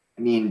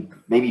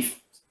 maybe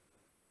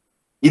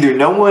either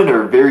no one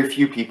or very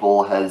few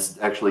people has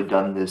actually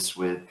done this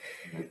with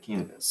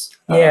cannabis.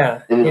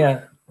 Yeah.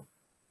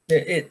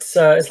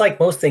 It's like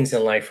most things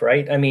in life,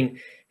 right? I mean,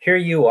 here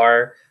you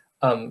are,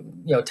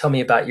 tell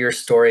me about your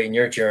story and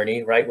your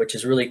journey, right? Which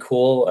is really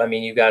cool. I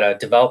mean, you got a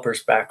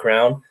developer's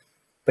background,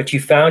 but you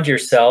found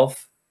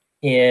yourself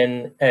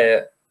in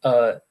a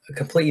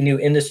completely new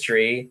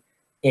industry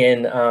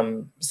in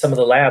some of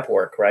the lab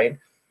work, right?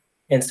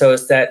 And so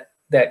it's that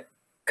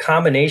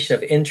combination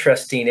of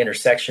interesting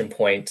intersection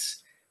points,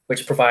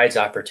 which provides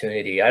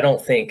opportunity.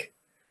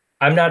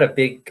 I'm not a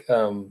big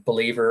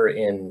believer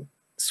in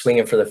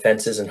swinging for the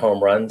fences and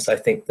home runs. I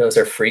think those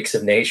are freaks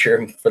of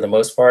nature for the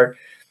most part.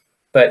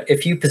 But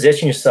if you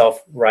position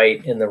yourself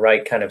right in the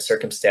right kind of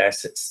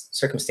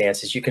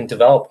circumstances, you can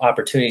develop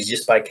opportunities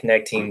just by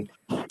connecting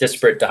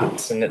disparate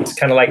dots. And it's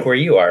kind of like where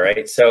you are,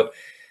 right? So,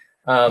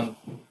 and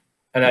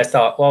I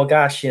thought, well,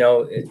 gosh,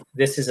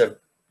 this is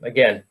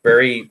again,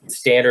 very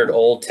standard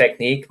old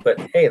technique, but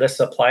hey, let's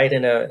apply it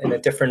in a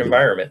different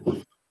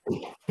environment.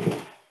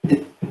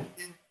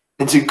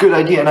 It's a good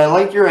idea, and I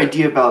like your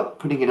idea about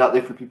putting it out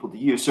there for people to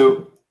use.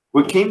 So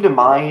what came to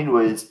mind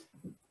was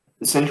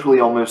essentially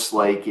almost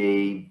like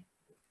an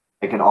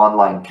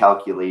online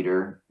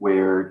calculator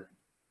where,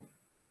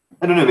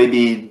 I don't know,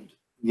 maybe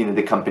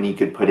the company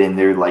could put in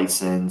their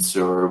license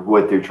or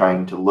what they're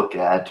trying to look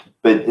at,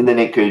 and then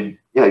it could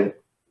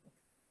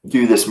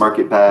do this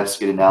market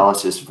basket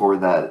analysis for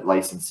that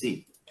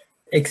licensee.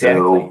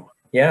 Exactly. So,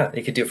 yeah,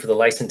 they could do it for the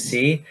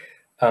licensee.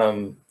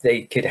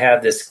 They could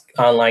have this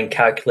online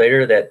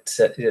calculator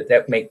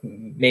that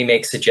may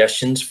make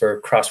suggestions for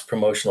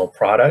cross-promotional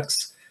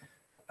products.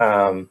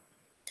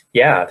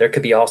 There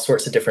could be all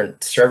sorts of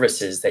different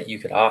services that you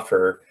could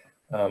offer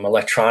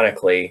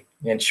electronically.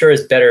 And it sure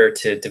is better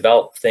to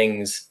develop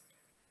things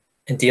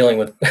and dealing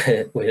with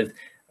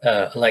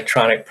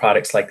electronic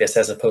products like this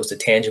as opposed to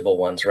tangible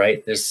ones,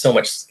 right? There's so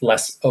much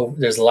less.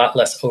 There's a lot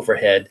less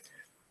overhead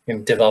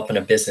in developing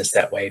a business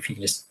that way if you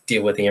can just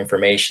deal with the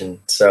information.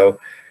 So.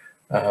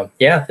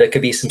 There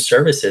could be some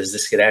services.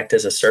 This could act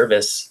as a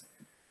service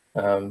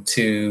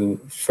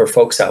for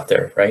folks out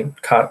there, right?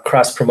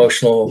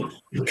 Cross-promotional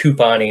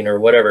couponing or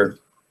whatever.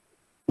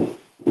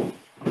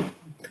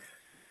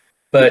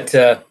 But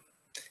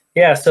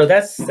so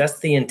that's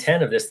the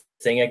intent of this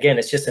thing. Again,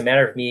 it's just a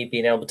matter of me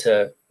being able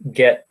to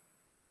get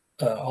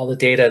all the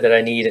data that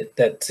I need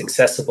that's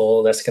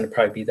accessible. That's going to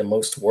probably be the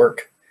most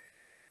work,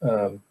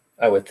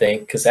 I would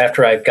think, because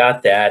after I've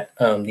got that,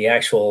 the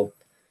actual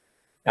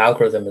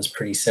algorithm is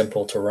pretty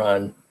simple to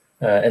run,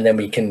 and then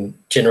we can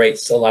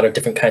generate a lot of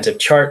different kinds of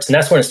charts, and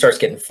that's when it starts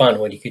getting fun,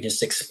 when you can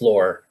just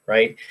explore,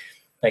 right?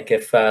 Like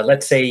if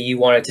let's say you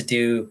wanted to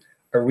do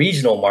a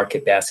regional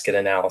market basket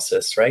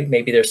analysis, right?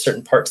 Maybe there's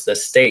certain parts of the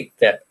state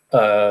that,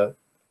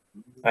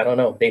 I don't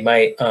know, they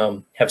might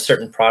have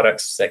certain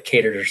products that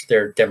cater to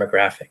their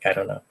demographic. I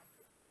don't know.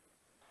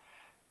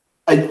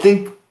 I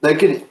think that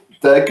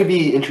could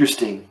be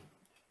interesting,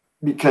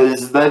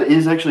 because that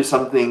is actually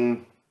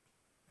something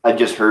I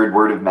just heard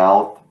word of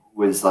mouth.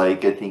 Was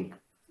like, I think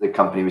the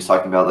company was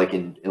talking about, like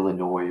in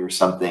Illinois or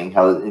something,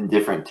 how in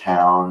different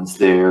towns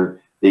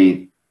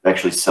they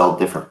actually sell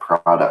different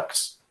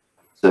products.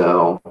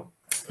 So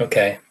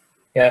okay,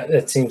 yeah,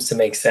 that seems to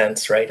make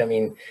sense, right? I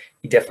mean,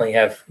 you definitely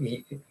have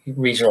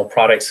regional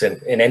products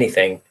in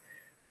anything.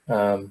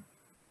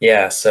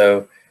 Yeah,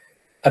 so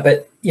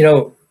but you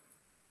know,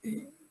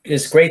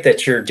 it's great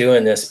that you're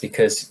doing this,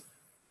 because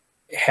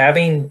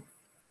having,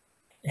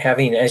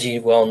 as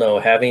you well know,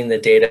 having the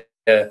data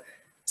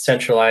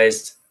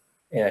centralized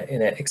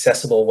in an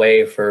accessible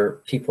way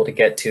for people to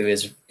get to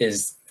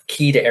is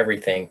key to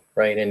everything,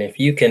 right? And if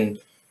you can,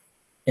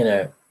 in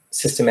a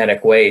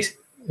systematic way,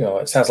 you know,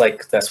 it sounds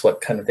like that's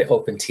what kind of the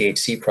Open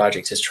THC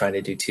project is trying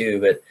to do too.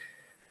 But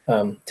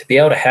to be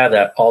able to have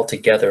that all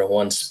together in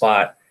one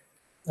spot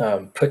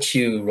puts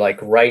you like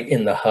right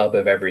in the hub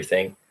of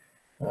everything.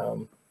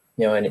 You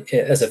know, and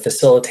as a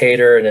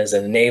facilitator and as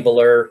an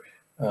enabler,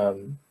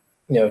 you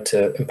know,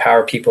 to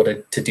empower people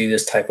to do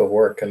this type of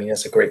work. I mean,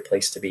 that's a great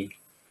place to be.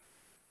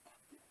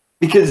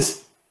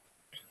 because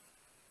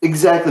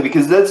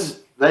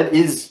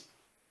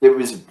it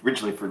was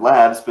originally for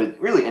labs, but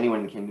really anyone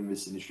in the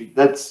cannabis industry,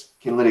 that's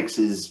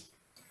Canlytics's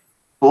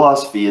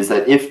philosophy, is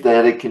that if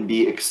data can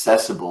be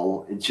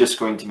accessible, it's just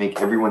going to make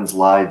everyone's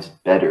lives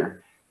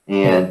better,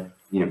 and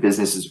you know,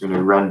 businesses are going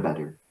to run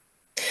better.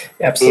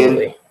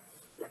 Absolutely.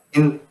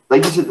 And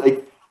like you said,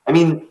 like, I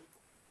mean,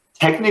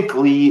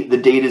 technically the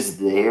data's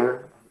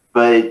there,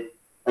 but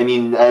I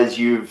mean, as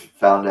you've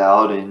found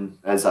out and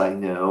as I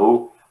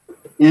know,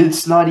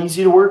 it's not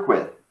easy to work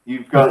with.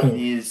 You've got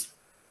these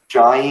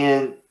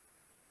giant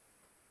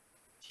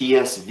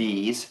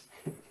TSVs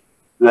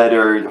that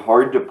are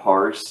hard to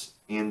parse,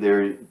 and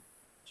they're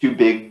too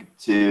big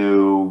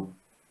to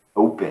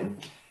open.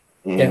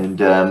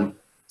 And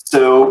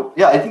so,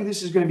 yeah, I think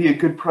this is going to be a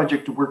good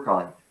project to work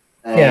on.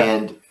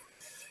 And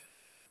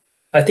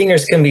I think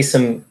there's going to be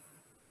some,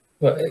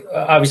 well,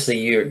 obviously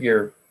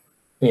you're,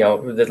 you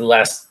know, the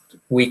last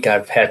week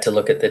I've had to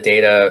look at the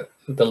data,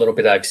 the little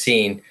bit I've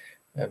seen.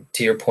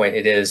 To your point,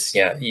 it is,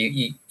 yeah,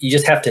 you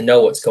just have to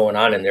know what's going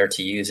on in there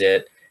to use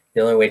it. The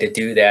only way to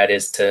do that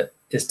is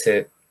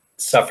to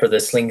suffer the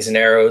slings and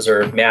arrows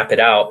or map it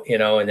out, you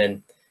know, and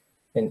then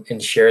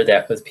and share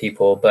that with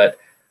people. But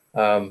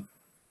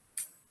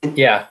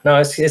yeah, no,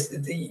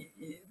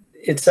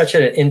 it's such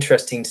an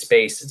interesting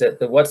space.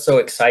 That what's so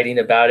exciting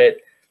about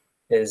it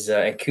is,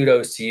 and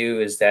kudos to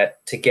you, is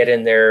that to get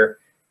in there,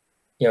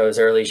 you know, as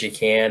early as you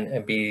can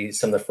and be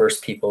some of the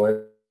first people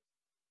in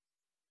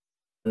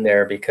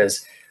there,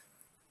 because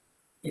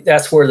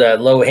that's where the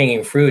low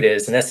hanging fruit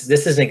is. And this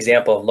is an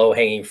example of low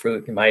hanging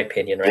fruit, in my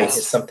opinion, right? Yes.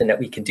 It's something that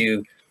we can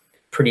do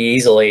pretty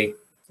easily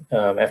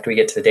after we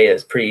get to the data.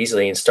 It's pretty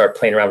easily, and start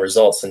playing around with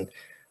results. And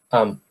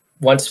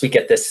once we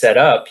get this set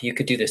up, you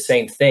could do the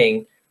same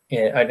thing.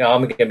 And I know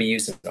I'm going to be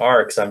using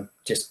R because I'm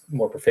just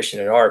more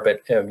proficient in R,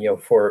 but you know,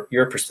 for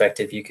your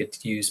perspective, you could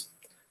use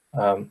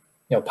you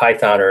know,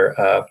 Python,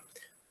 or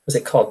what's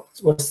it called?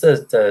 What's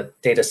the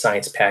data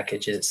science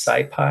package? Is it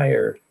SciPy,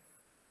 or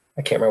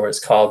I can't remember what it's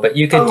called? But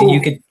you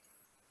could.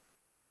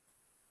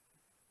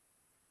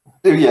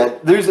 Yeah,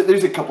 there's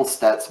a couple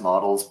stats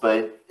models,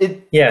 but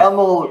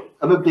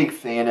I'm a big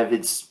fan of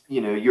its,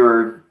 you know,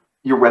 your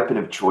weapon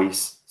of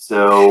choice.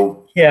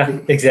 So yeah,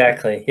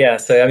 exactly. Yeah,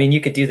 so I mean,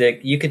 you could do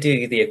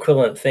the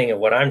equivalent thing of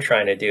what I'm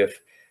trying to do, if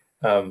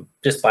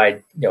just by,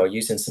 you know,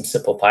 using some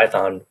simple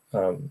Python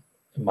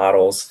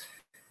models,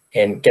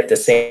 and get the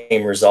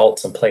same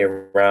results and play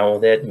around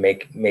with it, and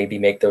maybe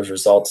make those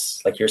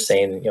results, like you're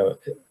saying, you know,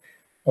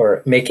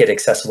 or make it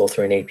accessible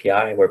through an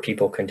API where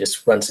people can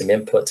just run some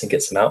inputs and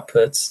get some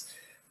outputs.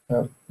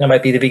 That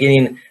might be the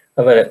beginning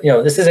of you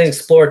know, this is an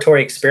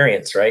exploratory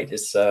experience, right?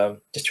 It's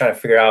just trying to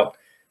figure out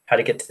how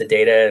to get to the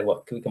data,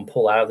 what we can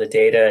pull out of the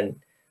data, and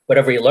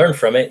whatever you learn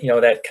from it, you know,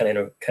 that kind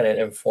of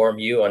inform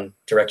you on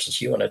directions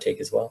you want to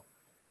take as well.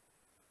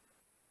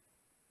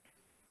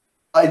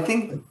 I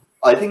think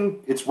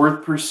it's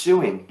worth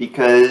pursuing,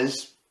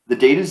 because the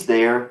data's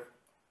there,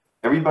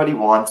 everybody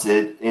wants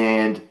it,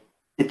 and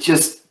it's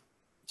just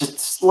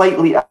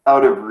slightly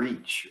out of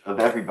reach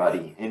of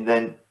everybody. And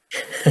then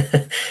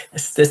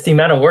it's the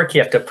amount of work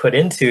you have to put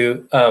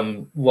into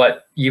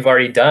what you've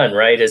already done,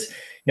 right? Is,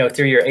 you know,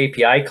 through your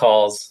API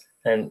calls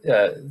and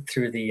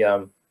through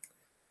the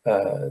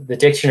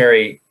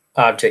dictionary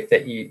object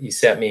that you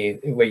sent me,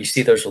 where you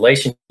see those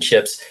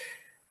relationships.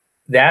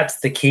 That's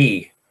the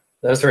key.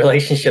 Those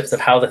relationships of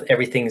how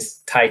everything's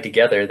tied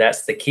together.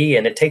 That's the key,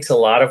 and it takes a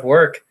lot of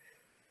work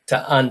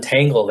to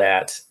untangle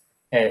that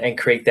and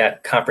create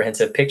that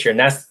comprehensive picture. And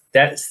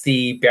that's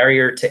the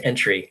barrier to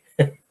entry.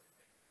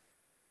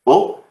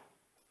 Well,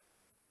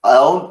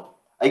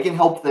 I can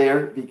help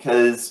there,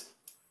 because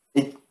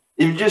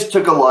it just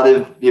took a lot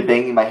of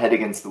banging my head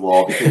against the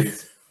wall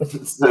because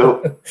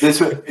so this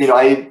was,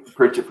 I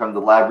approached it from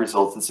the lab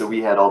results, and so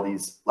we had all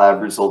these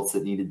lab results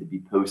that needed to be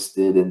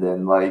posted, and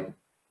then like,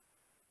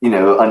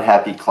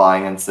 unhappy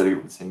clients that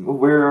are saying, well,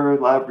 where are our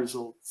lab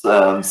results?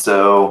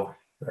 So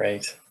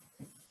right.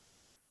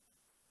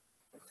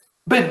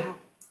 But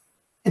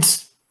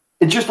it's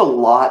just a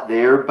lot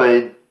there,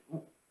 but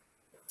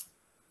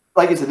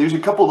like I said, there's a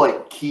couple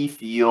like key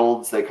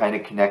fields that kind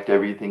of connect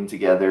everything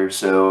together.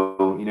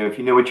 So, if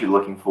you know what you're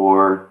looking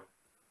for,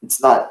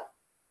 it's not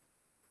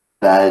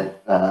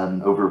that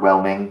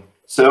overwhelming.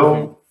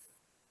 So,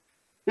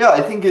 yeah,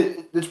 I think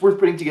it's worth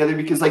putting together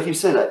because, like you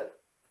said,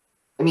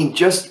 I mean,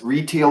 just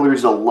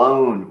retailers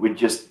alone would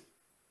just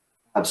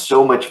have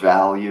so much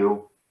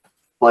value.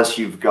 Plus,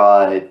 you've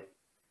got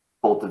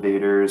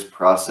cultivators,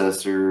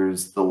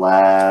 processors, the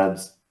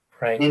labs,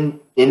 Right.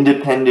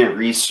 Independent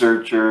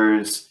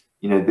researchers,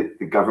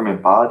 the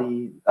government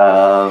body.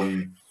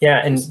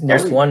 Yeah, and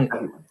there's one.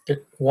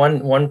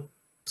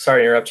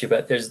 Sorry to interrupt you,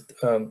 but there's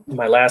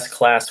my last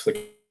class, which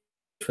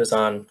was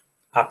on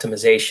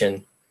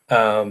optimization.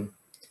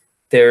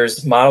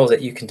 There's models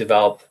that you can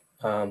develop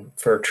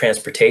for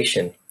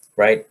transportation,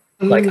 right?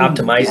 Like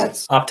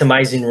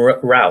optimizing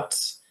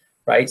routes,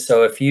 right?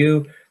 So if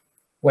you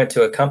went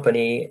to a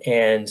company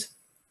and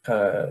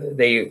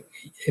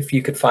if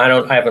you could find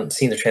out, I haven't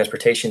seen the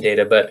transportation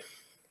data, but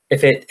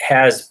if it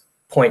has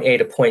point A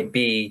to point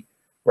B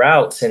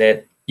routes in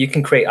it, you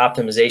can create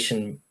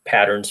optimization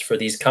patterns for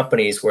these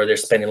companies where they're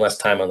spending less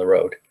time on the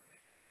road.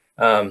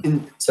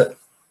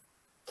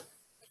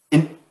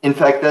 In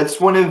fact,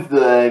 that's one of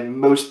the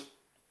most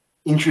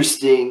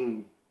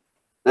interesting,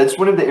 that's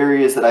one of the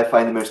areas that I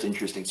find the most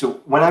interesting.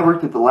 So when I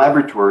worked at the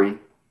laboratory,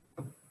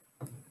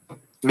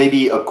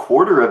 maybe a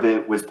quarter of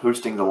it was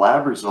posting the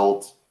lab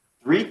results,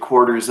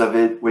 3/4 of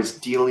it was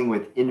dealing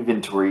with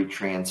inventory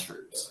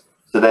transfers.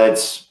 So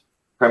that's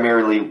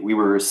primarily we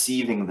were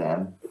receiving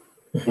them.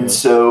 And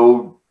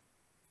so,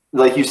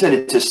 like you said,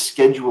 it's a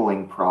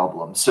scheduling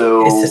problem.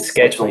 So it's a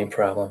scheduling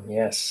problem,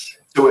 yes.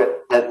 So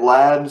at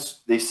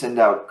labs, they send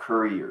out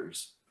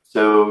couriers.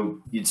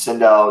 So you'd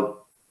send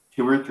out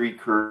 2 or 3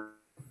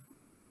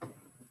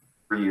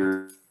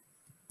 couriers,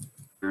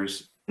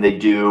 and they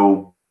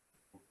do,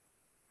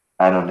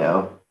 I don't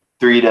know,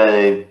 3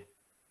 to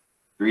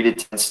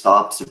 10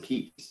 stops a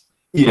piece.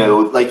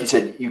 Like you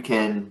said, you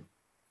can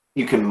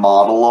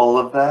model all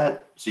of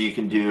that. So you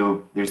can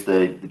do, there's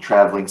the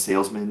traveling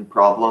salesman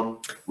problem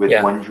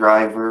with one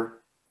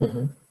driver.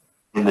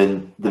 And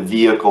then the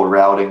vehicle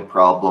routing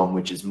problem,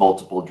 which is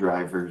multiple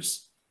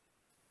drivers.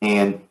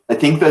 And I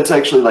think that's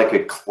actually like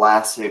a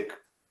classic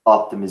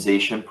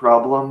optimization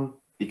problem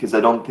because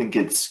I don't think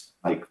it's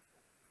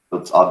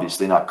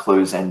obviously not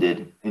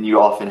close-ended. And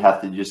you often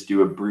have to just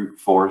do a brute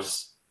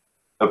force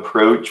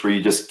approach where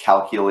you just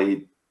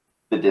calculate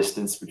the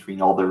distance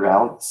between all the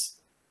routes.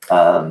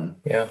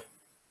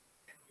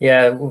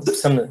 Yeah,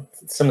 some of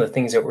the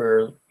things that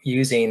we're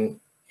using,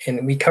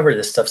 and we covered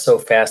this stuff so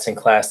fast in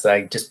class that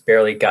I just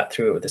barely got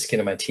through it with the skin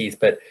of my teeth,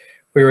 but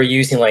we were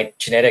using like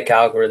genetic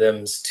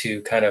algorithms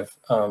to kind of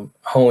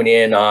hone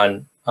in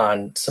on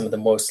some of the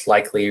most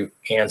likely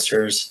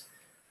answers.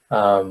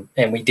 And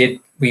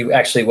we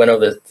actually went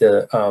over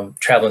the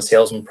traveling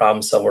salesman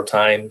problem several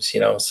times,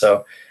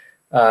 so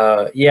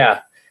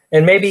yeah.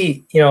 And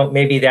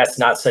maybe that's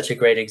not such a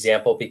great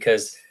example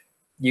because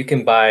you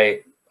can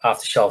buy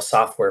off-the-shelf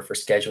software for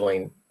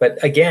scheduling, but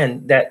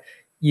again, that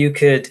you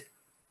could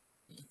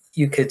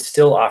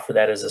still offer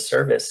that as a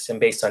service, and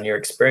based on your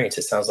experience,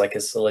 it sounds like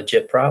it's a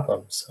legit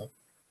problem. So,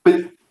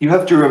 but you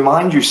have to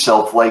remind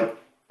yourself,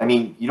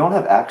 you don't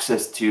have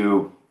access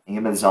to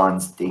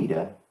Amazon's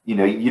data.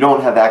 You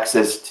don't have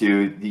access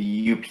to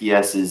the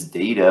UPS's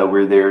data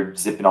where they're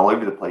zipping all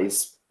over the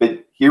place.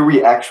 But here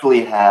we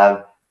actually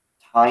have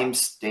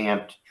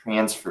time-stamped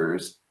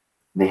transfers.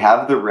 They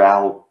have the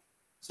route.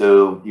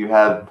 So you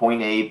have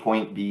point A,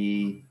 point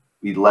B.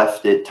 We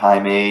left at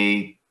time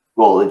A.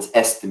 Well, it's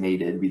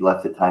estimated. We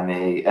left at time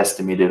A,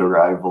 estimated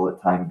arrival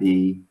at time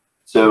B.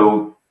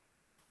 So,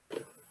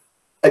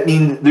 I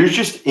mean, there's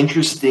just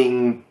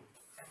interesting,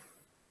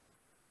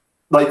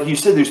 like you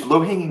said, there's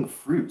low-hanging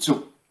fruit.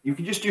 So you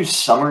can just do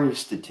summary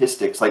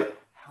statistics, like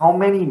how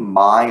many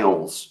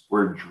miles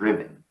were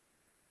driven.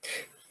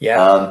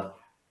 Yeah.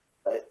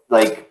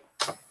 Like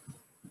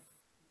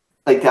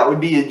that would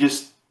be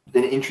just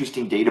an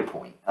interesting data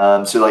point.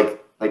 So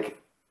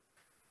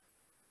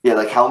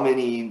how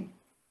many.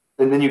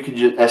 And then you can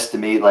just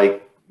estimate,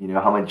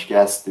 how much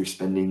gas they're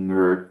spending,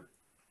 or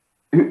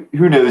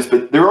who knows.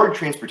 But there are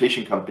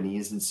transportation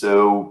companies, and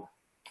so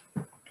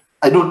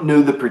I don't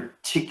know the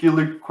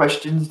particular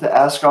questions to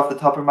ask off the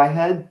top of my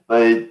head,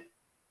 but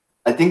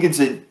I think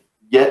it's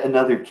yet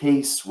another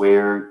case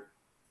where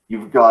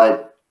you've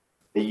got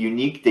a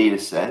unique data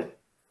set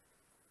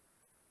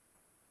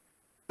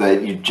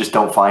that you just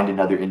don't find in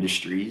other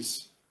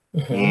industries,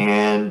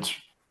 and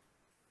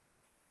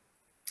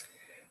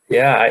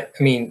yeah,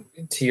 I mean,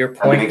 to your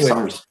point,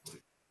 to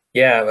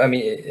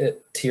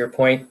your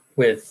point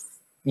with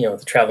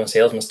the traveling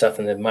salesman stuff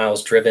and the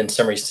miles driven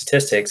summary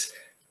statistics,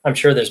 I'm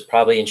sure there's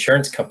probably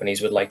insurance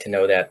companies would like to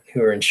know that,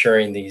 who are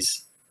insuring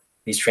these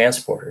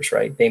transporters,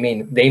 right? They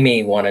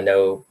may want to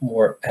know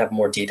more, have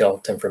more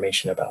detailed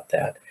information about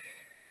that.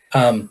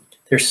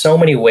 There's so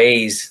many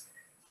ways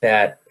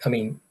that, I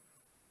mean,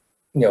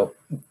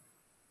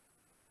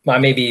 I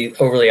may be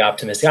overly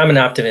optimistic. I'm an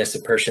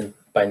optimistic person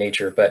by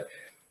nature, but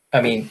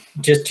I mean,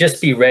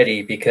 just be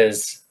ready,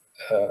 because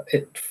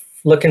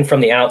looking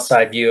from the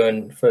outside view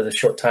and for the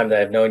short time that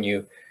I've known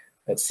you,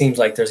 it seems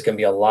like there's going to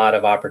be a lot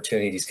of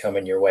opportunities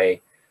coming your way.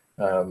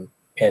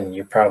 And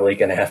you're probably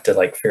going to have to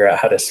figure out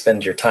how to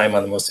spend your time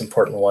on the most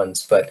important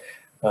ones. But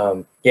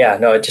yeah,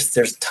 no,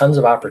 there's tons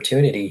of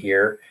opportunity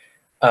here.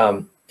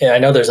 And I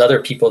know there's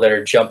other people that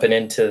are jumping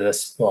into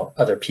this, well,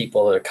 other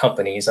people, other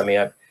companies. I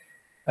mean,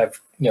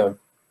 I've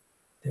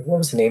what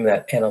was the name of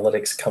that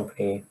analytics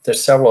company?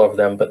 There's several of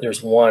them, but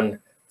there's one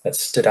that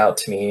stood out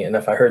to me. And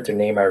if I heard their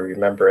name, I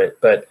remember it.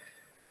 But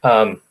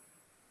the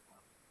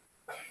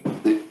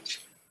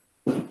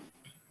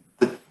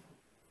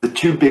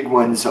two big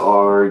ones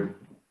are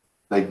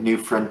like New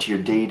Frontier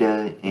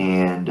Data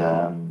and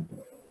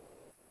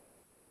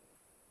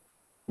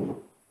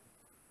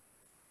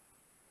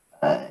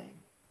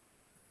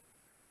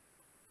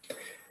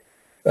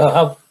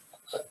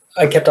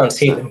I kept on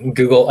seeing it in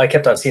Google. I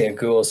kept on seeing it in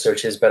Google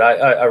searches, but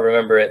I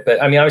remember it.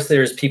 But I mean, obviously,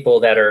 there's people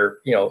that are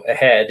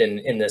ahead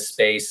in this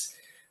space.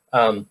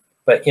 But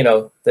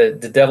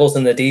the devil's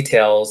in the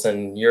details,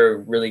 and you're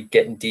really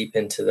getting deep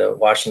into the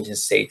Washington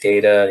State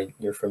data.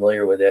 You're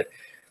familiar with it.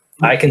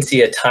 I can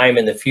see a time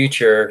in the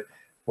future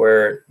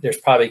where there's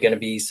probably going to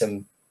be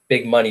some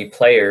big money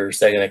players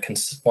that are going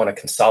to want to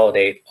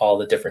consolidate all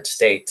the different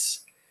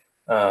states,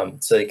 so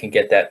they can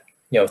get that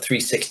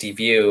 360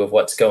 view of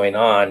what's going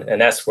on.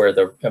 And that's where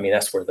the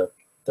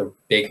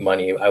big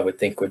money, I would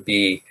think, would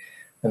be,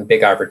 and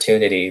big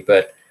opportunity.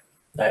 But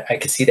I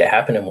could see that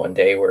happening one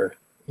day where,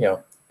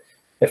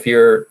 if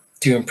you're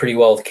doing pretty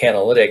well with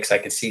Canalytics, I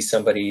could see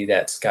somebody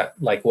that's got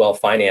well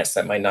financed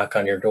that might knock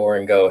on your door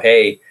and go,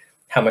 hey,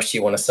 how much do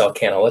you want to sell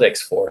Canalytics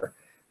for?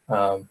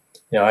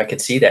 I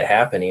could see that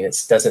happening.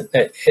 It doesn't,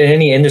 in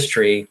any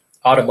industry,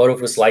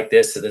 automotive was like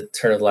this at the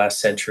turn of the last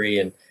century,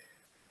 and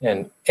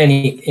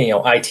any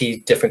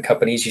IT, different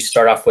companies, you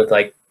start off with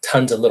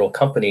tons of little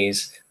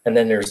companies, and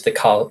then there's the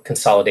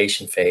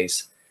consolidation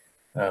phase.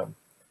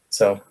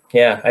 So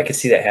yeah, I could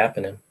see that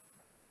happening.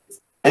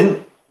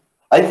 And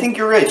I think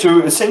you're right.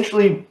 So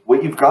essentially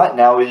what you've got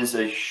now is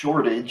a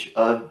shortage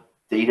of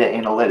data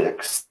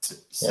analytics. Yeah.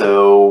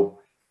 So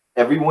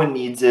everyone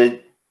needs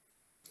it.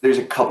 There's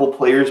a couple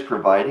players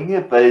providing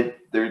it, but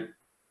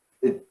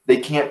they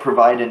can't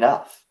provide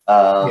enough.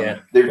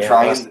 They're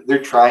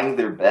trying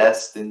their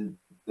best, and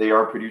they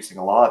are producing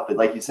a lot. But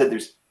like you said,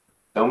 there's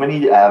so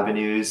many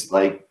avenues.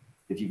 Like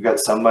if you've got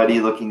somebody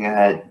looking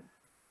at,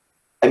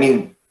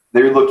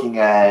 they're looking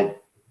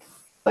at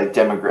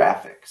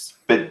demographics,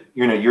 but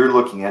you're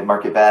looking at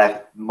market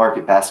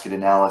basket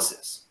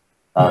analysis.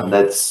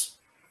 Those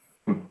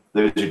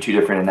are two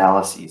different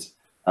analyses.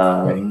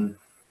 Right.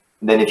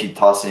 Then if you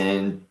toss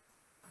in,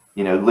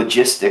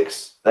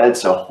 logistics,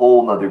 that's a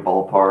whole nother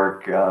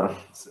ballpark.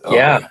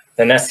 Yeah,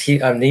 and that's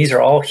these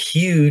are all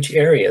huge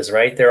areas,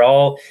 right? They're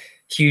all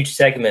huge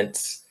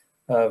segments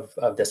of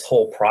this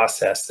whole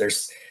process.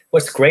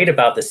 What's great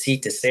about the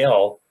seed to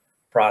sale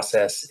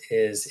process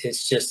is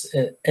it's just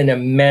an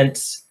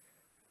immense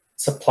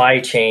supply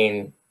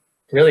chain.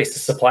 Really, it's a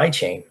supply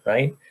chain,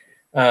 right?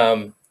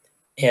 And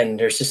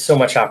there's just so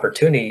much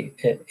opportunity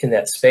in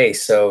that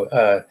space.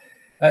 So,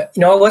 I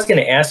was going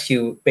to ask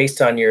you, based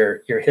on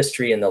your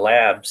history in the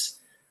labs,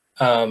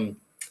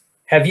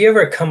 have you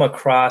ever come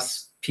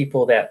across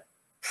people that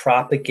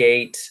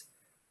propagate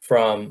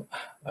from,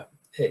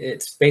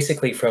 it's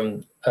basically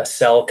from a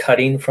cell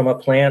cutting from a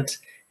plant,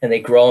 and they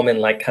grow them in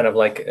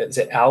is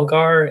it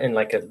agar in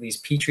these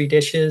petri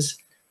dishes?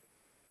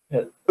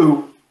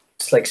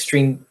 It's like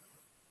string.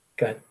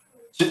 Go ahead.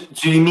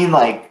 Do you mean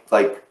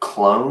like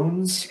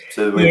clones?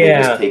 So where they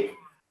just take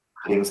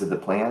things of the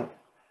plant?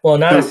 Well,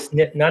 not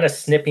a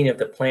snipping of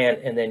the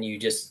plant, and then you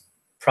just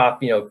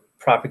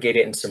propagate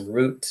it in some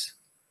root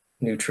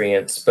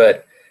nutrients.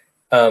 But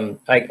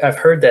I've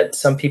heard that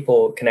some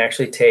people can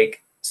actually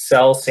take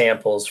cell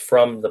samples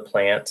from the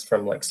plant,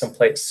 from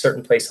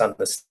certain place on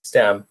the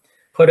stem,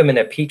 put them in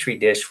a petri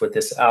dish with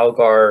this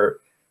agar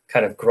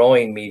kind of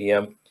growing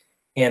medium,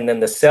 and then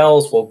the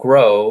cells will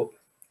grow,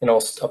 and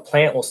a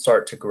plant will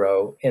start to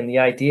grow. And the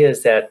idea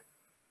is that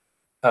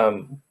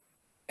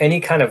any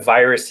kind of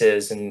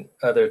viruses and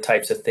other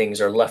types of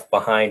things are left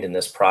behind in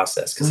this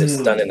process because it's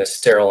done in a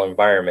sterile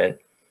environment.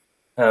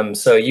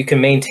 So you can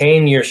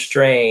maintain your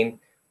strain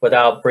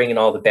without bringing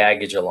all the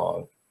baggage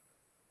along.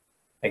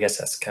 I guess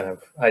that's kind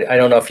of, I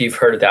don't know if you've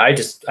heard of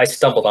that. I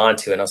stumbled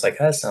onto it and I was like,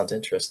 that sounds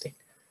interesting.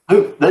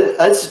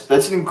 That's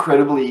an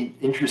incredibly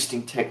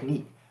interesting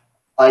technique.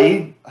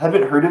 I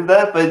haven't heard of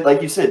that, but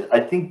like you said, I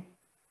think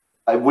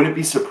I wouldn't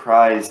be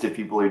surprised if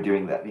people are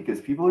doing that,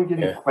 because people are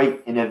getting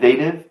quite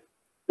innovative.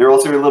 They're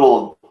also a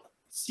little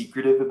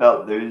secretive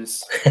about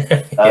those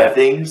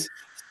things.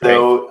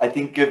 So I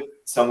think if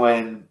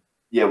someone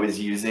was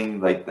using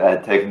like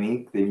that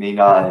technique, they may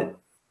not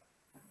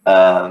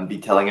be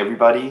telling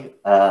everybody.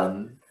 At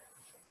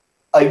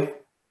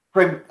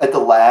the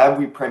lab,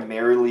 we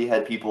primarily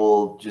had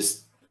people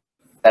just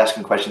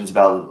asking questions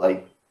about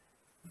like,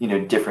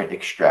 different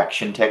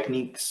extraction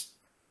techniques.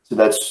 So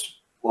that's,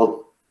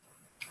 well,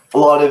 a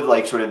lot of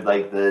like sort of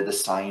like the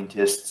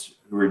scientists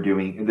who are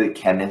doing, the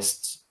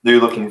chemists, they're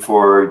looking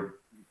for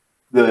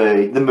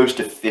the most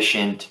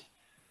efficient,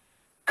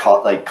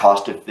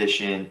 cost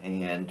efficient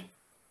and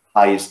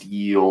highest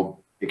yield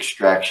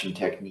extraction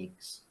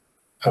techniques.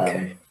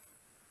 Okay.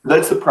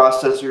 That's the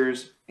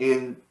processors.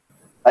 And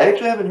I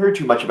actually haven't heard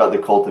too much about the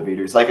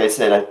cultivators. Like I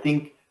said, I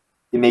think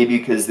it may be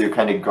because they're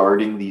kind of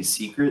guarding these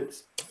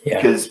secrets. Yeah.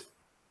 Because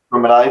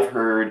from what I've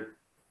heard,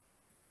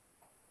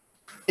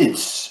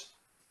 it's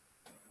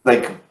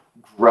like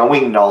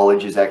growing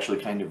knowledge is actually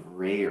kind of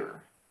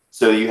rare.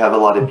 So you have a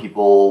lot of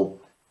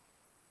people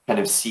kind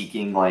of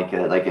seeking like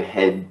a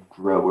head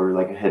grower,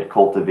 like a head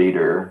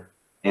cultivator.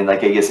 And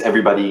like I guess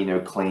everybody,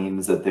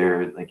 claims that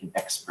they're like an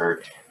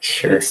expert.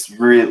 Sure. It's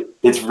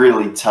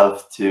really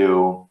tough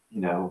to,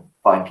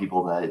 find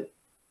people that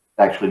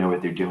actually know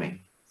what they're doing.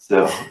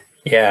 So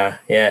yeah.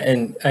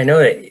 And I know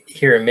that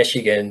here in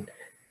Michigan,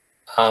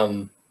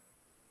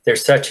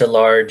 there's such a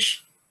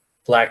large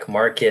black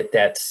market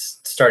that's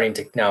starting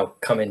to now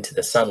come into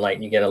the sunlight,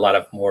 and you get a lot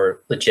of more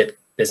legit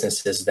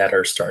businesses that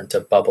are starting to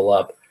bubble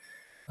up.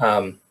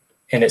 And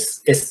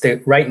it's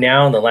right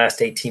now in the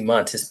last 18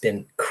 months, it's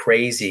been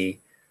crazy.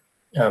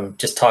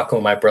 Just talking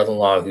with my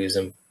brother-in-law who's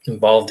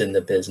involved in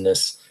the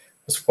business,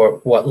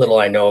 for what little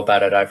I know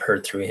about it, I've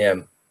heard through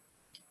him.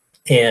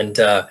 And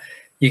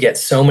you get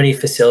so many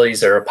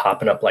facilities that are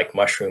popping up like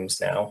mushrooms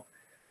now.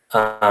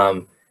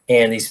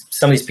 And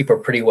some of these people are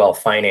pretty well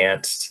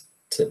financed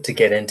to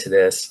get into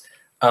this.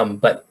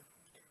 But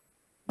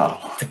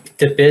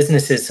the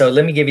businesses, so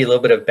let me give you a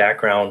little bit of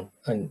background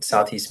on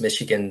Southeast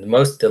Michigan.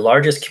 The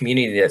largest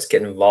community that's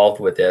getting involved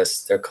with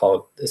this,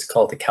 it's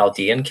called the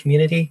Chaldean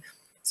community.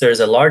 So there's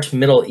a large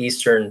Middle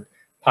Eastern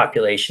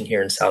population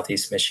here in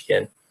Southeast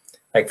Michigan.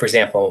 Like, for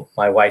example,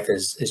 my wife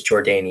is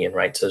Jordanian,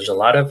 right? So there's a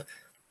lot of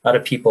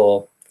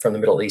people from the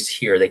Middle East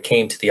here. They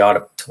came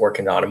to work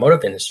in the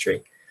automotive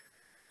industry.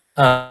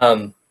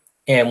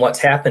 And what's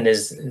happened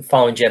is, in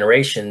following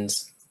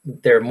generations,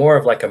 they're more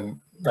of like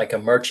a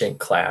merchant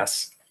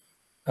class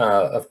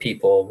of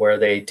people, where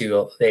they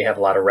have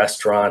a lot of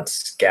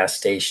restaurants, gas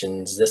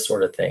stations, this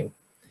sort of thing.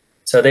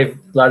 So a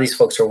lot of these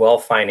folks are well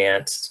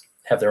financed,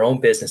 have their own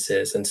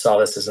businesses, and saw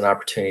this as an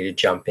opportunity to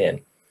jump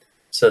in.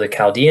 So the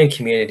Chaldean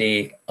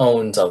community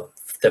owns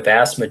the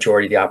vast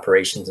majority of the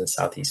operations in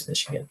Southeast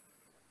Michigan.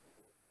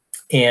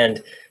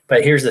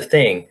 But here's the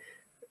thing.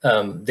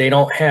 They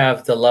don't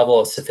have the level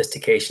of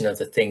sophistication of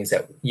the things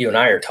that you and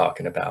I are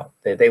talking about.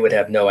 They would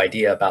have no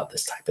idea about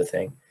this type of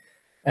thing.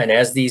 And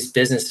as these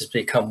businesses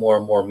become more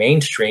and more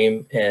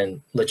mainstream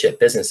and legit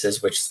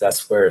businesses, which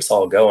that's where it's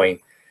all going,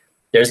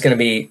 there's going to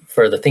be,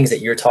 for the things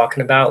that you're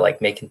talking about,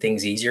 like making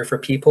things easier for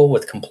people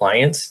with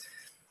compliance,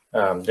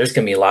 there's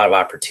going to be a lot of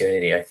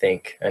opportunity, I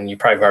think. And you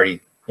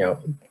probably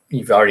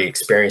you've already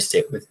experienced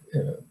it with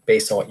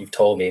based on what you've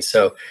told me.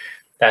 So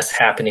that's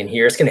happening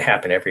here. It's going to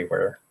happen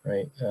everywhere,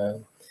 right?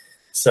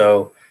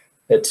 So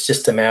it's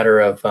just a matter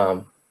of,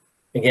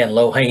 again,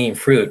 low-hanging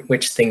fruit,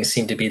 which things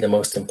seem to be the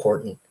most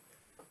important.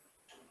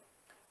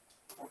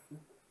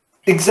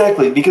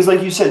 Exactly, because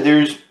like you said,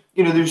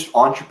 there's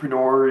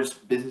entrepreneurs,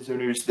 business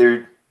owners,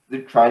 they're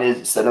trying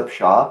to set up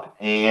shop,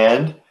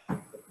 and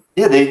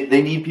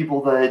they need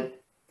people that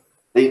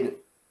they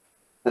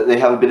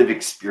have a bit of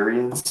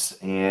experience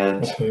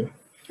and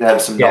they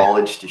have some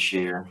knowledge to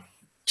share.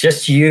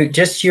 Just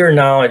your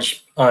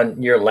knowledge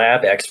on your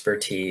lab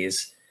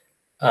expertise.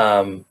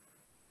 I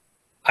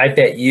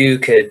bet you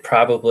could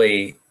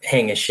probably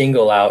hang a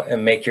shingle out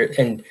and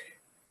and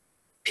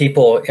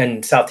people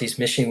in Southeast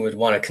Michigan would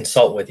want to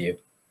consult with you.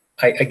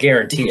 I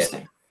guarantee it.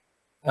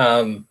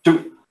 So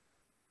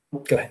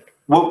go ahead.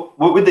 What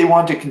would they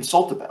want to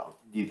consult about,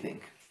 do you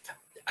think?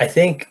 I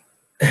think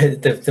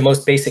the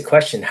most basic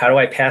question: how do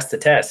I pass the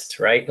test?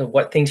 Right?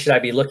 What things should I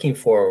be looking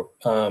for?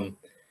 How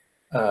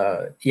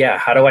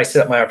do I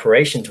set up my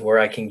operation to where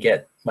I can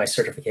get my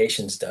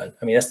certifications done?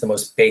 I mean, that's the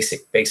most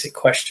basic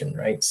question,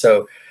 right?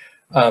 So,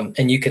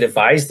 and you could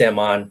advise them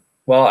on,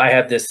 well, I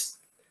have this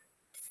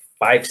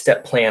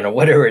 5-step plan or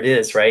whatever it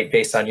is, right?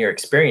 Based on your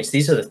experience,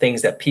 these are the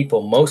things that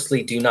people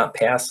mostly do not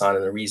pass on,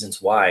 and the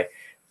reasons why.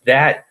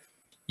 That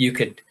you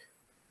could,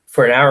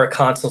 for an hour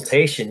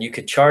consultation, you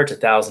could charge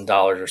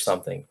 $1,000 or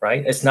something,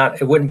 right?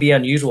 It wouldn't be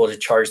unusual to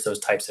charge those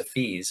types of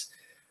fees.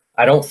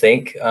 I don't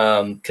think,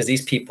 because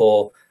these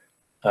people,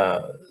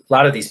 a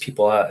lot of these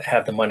people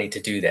have the money to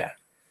do that.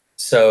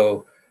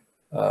 So,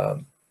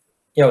 so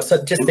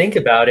just think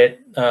about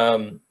it.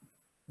 I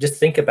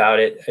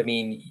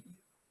mean,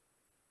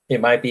 it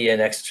might be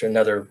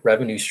another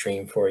revenue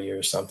stream for you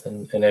or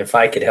something. And if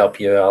I could help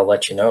you, I'll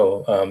let you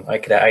know. I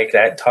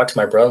could talk to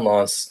my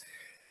brother-in-law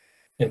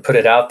and put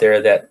it out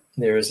there that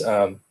there's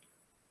a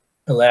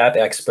lab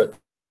expert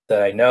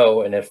that I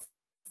know, and if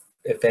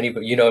if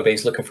anybody,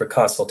 anybody's looking for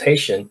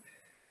consultation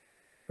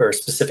for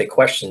specific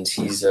questions,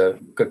 he's a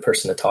good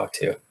person to talk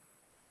to.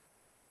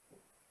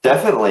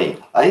 Definitely.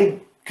 I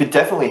could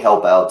definitely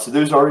help out. So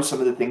those are some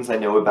of the things I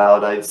know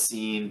about. I've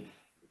seen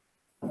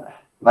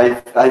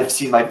my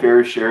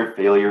fair share of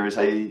failures.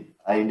 I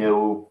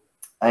know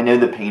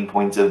the pain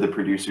points of the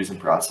producers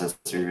and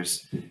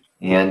processors,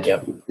 and,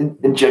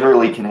 and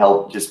generally can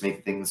help just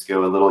make things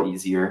go a little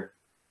easier.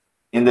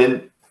 And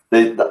then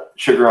the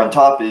sugar on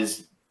top is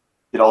you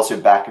could also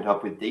back it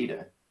up with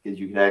data, because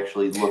you could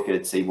actually look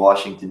at, say,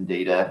 Washington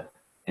data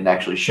and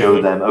actually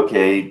show them,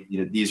 okay,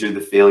 these are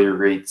the failure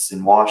rates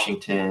in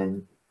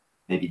Washington.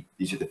 Maybe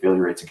these are the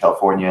failure rates in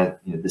California.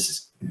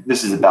 This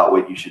is about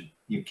what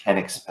you can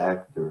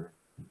expect. Or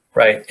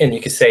right, and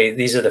you could say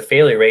these are the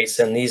failure rates,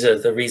 and these are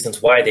the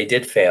reasons why they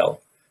did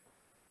fail,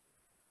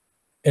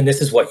 and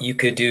this is what you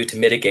could do to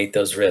mitigate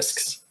those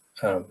risks.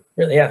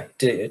 Really, yeah,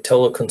 a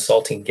total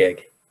consulting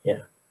gig.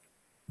 Yeah.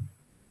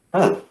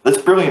 Oh, that's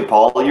brilliant,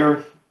 Paul.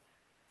 You've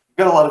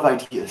got a lot of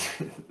ideas.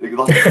 A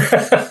lot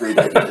of great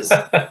ideas.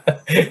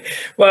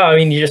 Well, I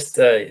mean, you just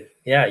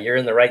you're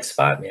in the right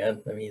spot,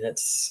 man. I mean,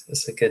 it's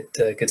a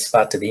good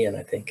spot to be in,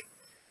 I think.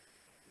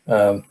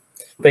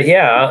 But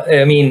yeah,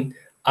 I mean,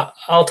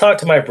 I'll talk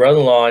to my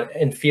brother-in-law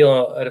and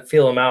feel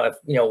him out,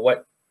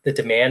 what the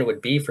demand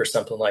would be for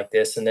something like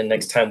this, and then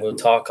next time we'll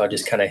talk, I'll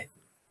just kind of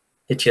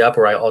hit you up,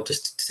 or I'll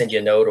just send you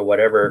a note or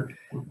whatever,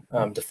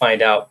 to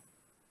find out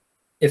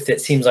if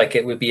it seems like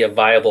it would be a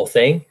viable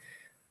thing.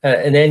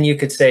 And then you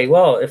could say,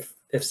 well,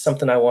 if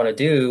something I want to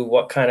do,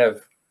 what kind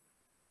of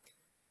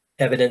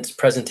evidence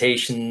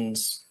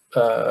presentations,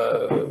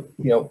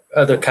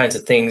 other kinds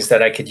of things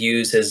that I could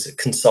use as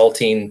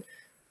consulting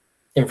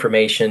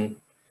information.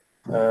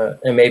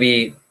 And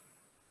maybe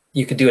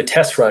you could do a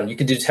test run. You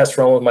could do a test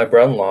run with my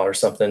brother-in-law or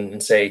something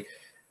and say,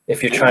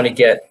 if you're trying to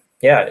get,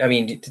 I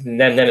mean,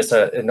 then it's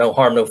a no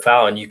harm, no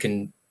foul, and you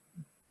can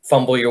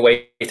fumble your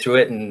way through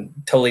it and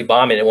totally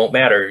bomb it. It won't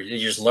matter. You're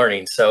just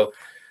learning. So,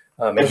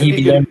 and he'd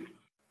be learning.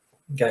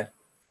 Okay.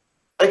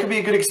 That could be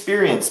a good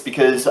experience,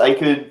 because I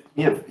could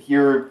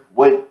hear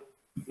what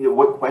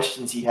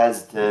questions he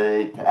has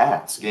to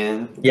ask,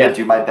 and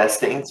do my best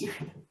to answer.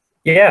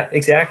 Yeah,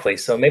 exactly.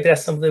 So maybe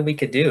that's something we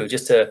could do,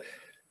 just to,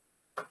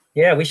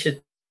 we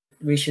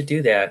should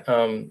do that.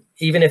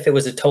 Even if it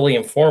was a totally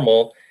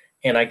informal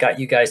and I got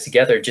you guys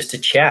together just to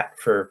chat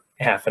for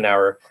half an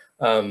hour,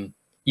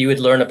 you would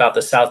learn about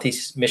the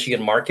Southeast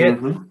Michigan market.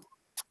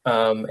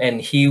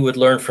 And he would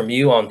learn from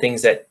you on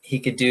things that he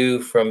could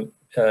do from,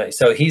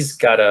 so he's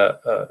got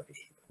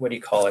what do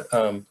you call it?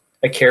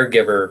 A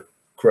caregiver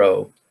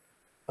grow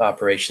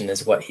operation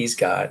is what he's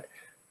got.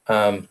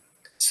 And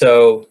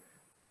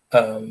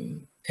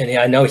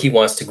I know he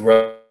wants to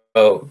grow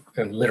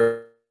and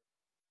literally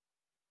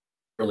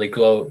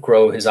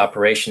grow his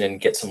operation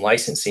and get some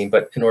licensing.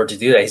 But in order to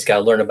do that, he's got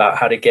to learn about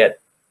how to get,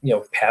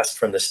 passed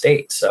from the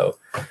state. So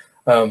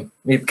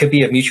it could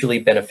be a mutually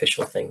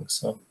beneficial thing.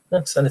 So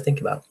that's something to think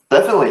about.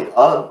 Definitely.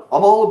 I'm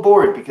all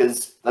aboard,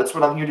 because that's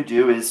what I'm here to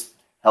do, is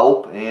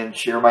help and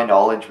share my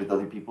knowledge with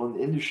other people in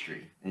the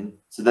industry, and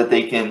so that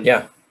they can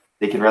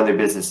run their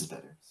businesses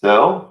better.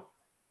 So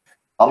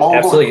I'm all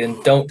absolutely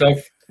aboard.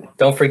 And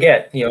don't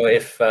forget,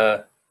 if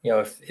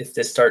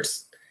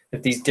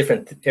these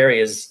different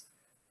areas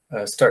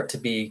start to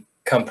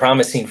become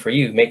promising for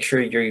you, make sure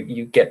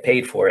you get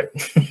paid for it.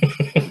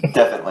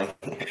 Definitely.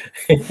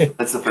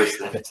 That's the first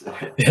step. So.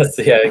 Yes,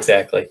 yeah,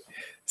 exactly.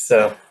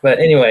 So, but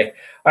anyway,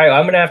 all right,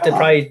 I'm gonna have to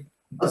probably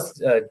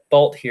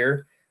bolt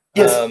here.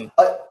 Yes,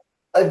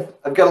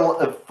 I've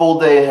got a full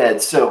day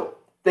ahead. So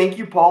thank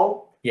you,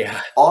 Paul.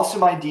 Yeah.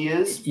 Awesome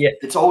ideas. Yeah.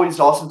 It's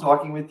always awesome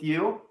talking with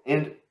you,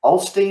 and I'll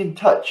stay in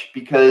touch,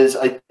 because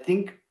I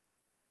think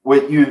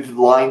what you've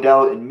lined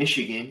out in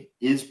Michigan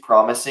is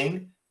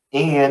promising,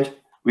 and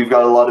we've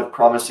got a lot of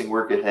promising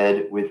work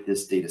ahead with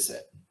this data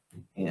set.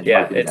 And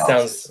it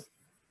sounds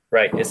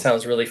right. It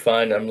sounds really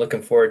fun. I'm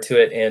looking forward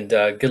to it, and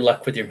good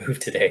luck with your move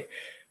today.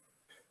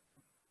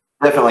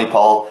 Definitely,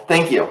 Paul.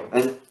 Thank you,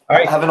 and all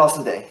right, have an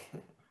awesome day.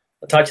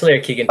 I'll talk to you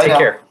later, Keegan. Take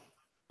care.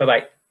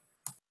 Bye-bye.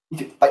 You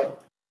too. Bye.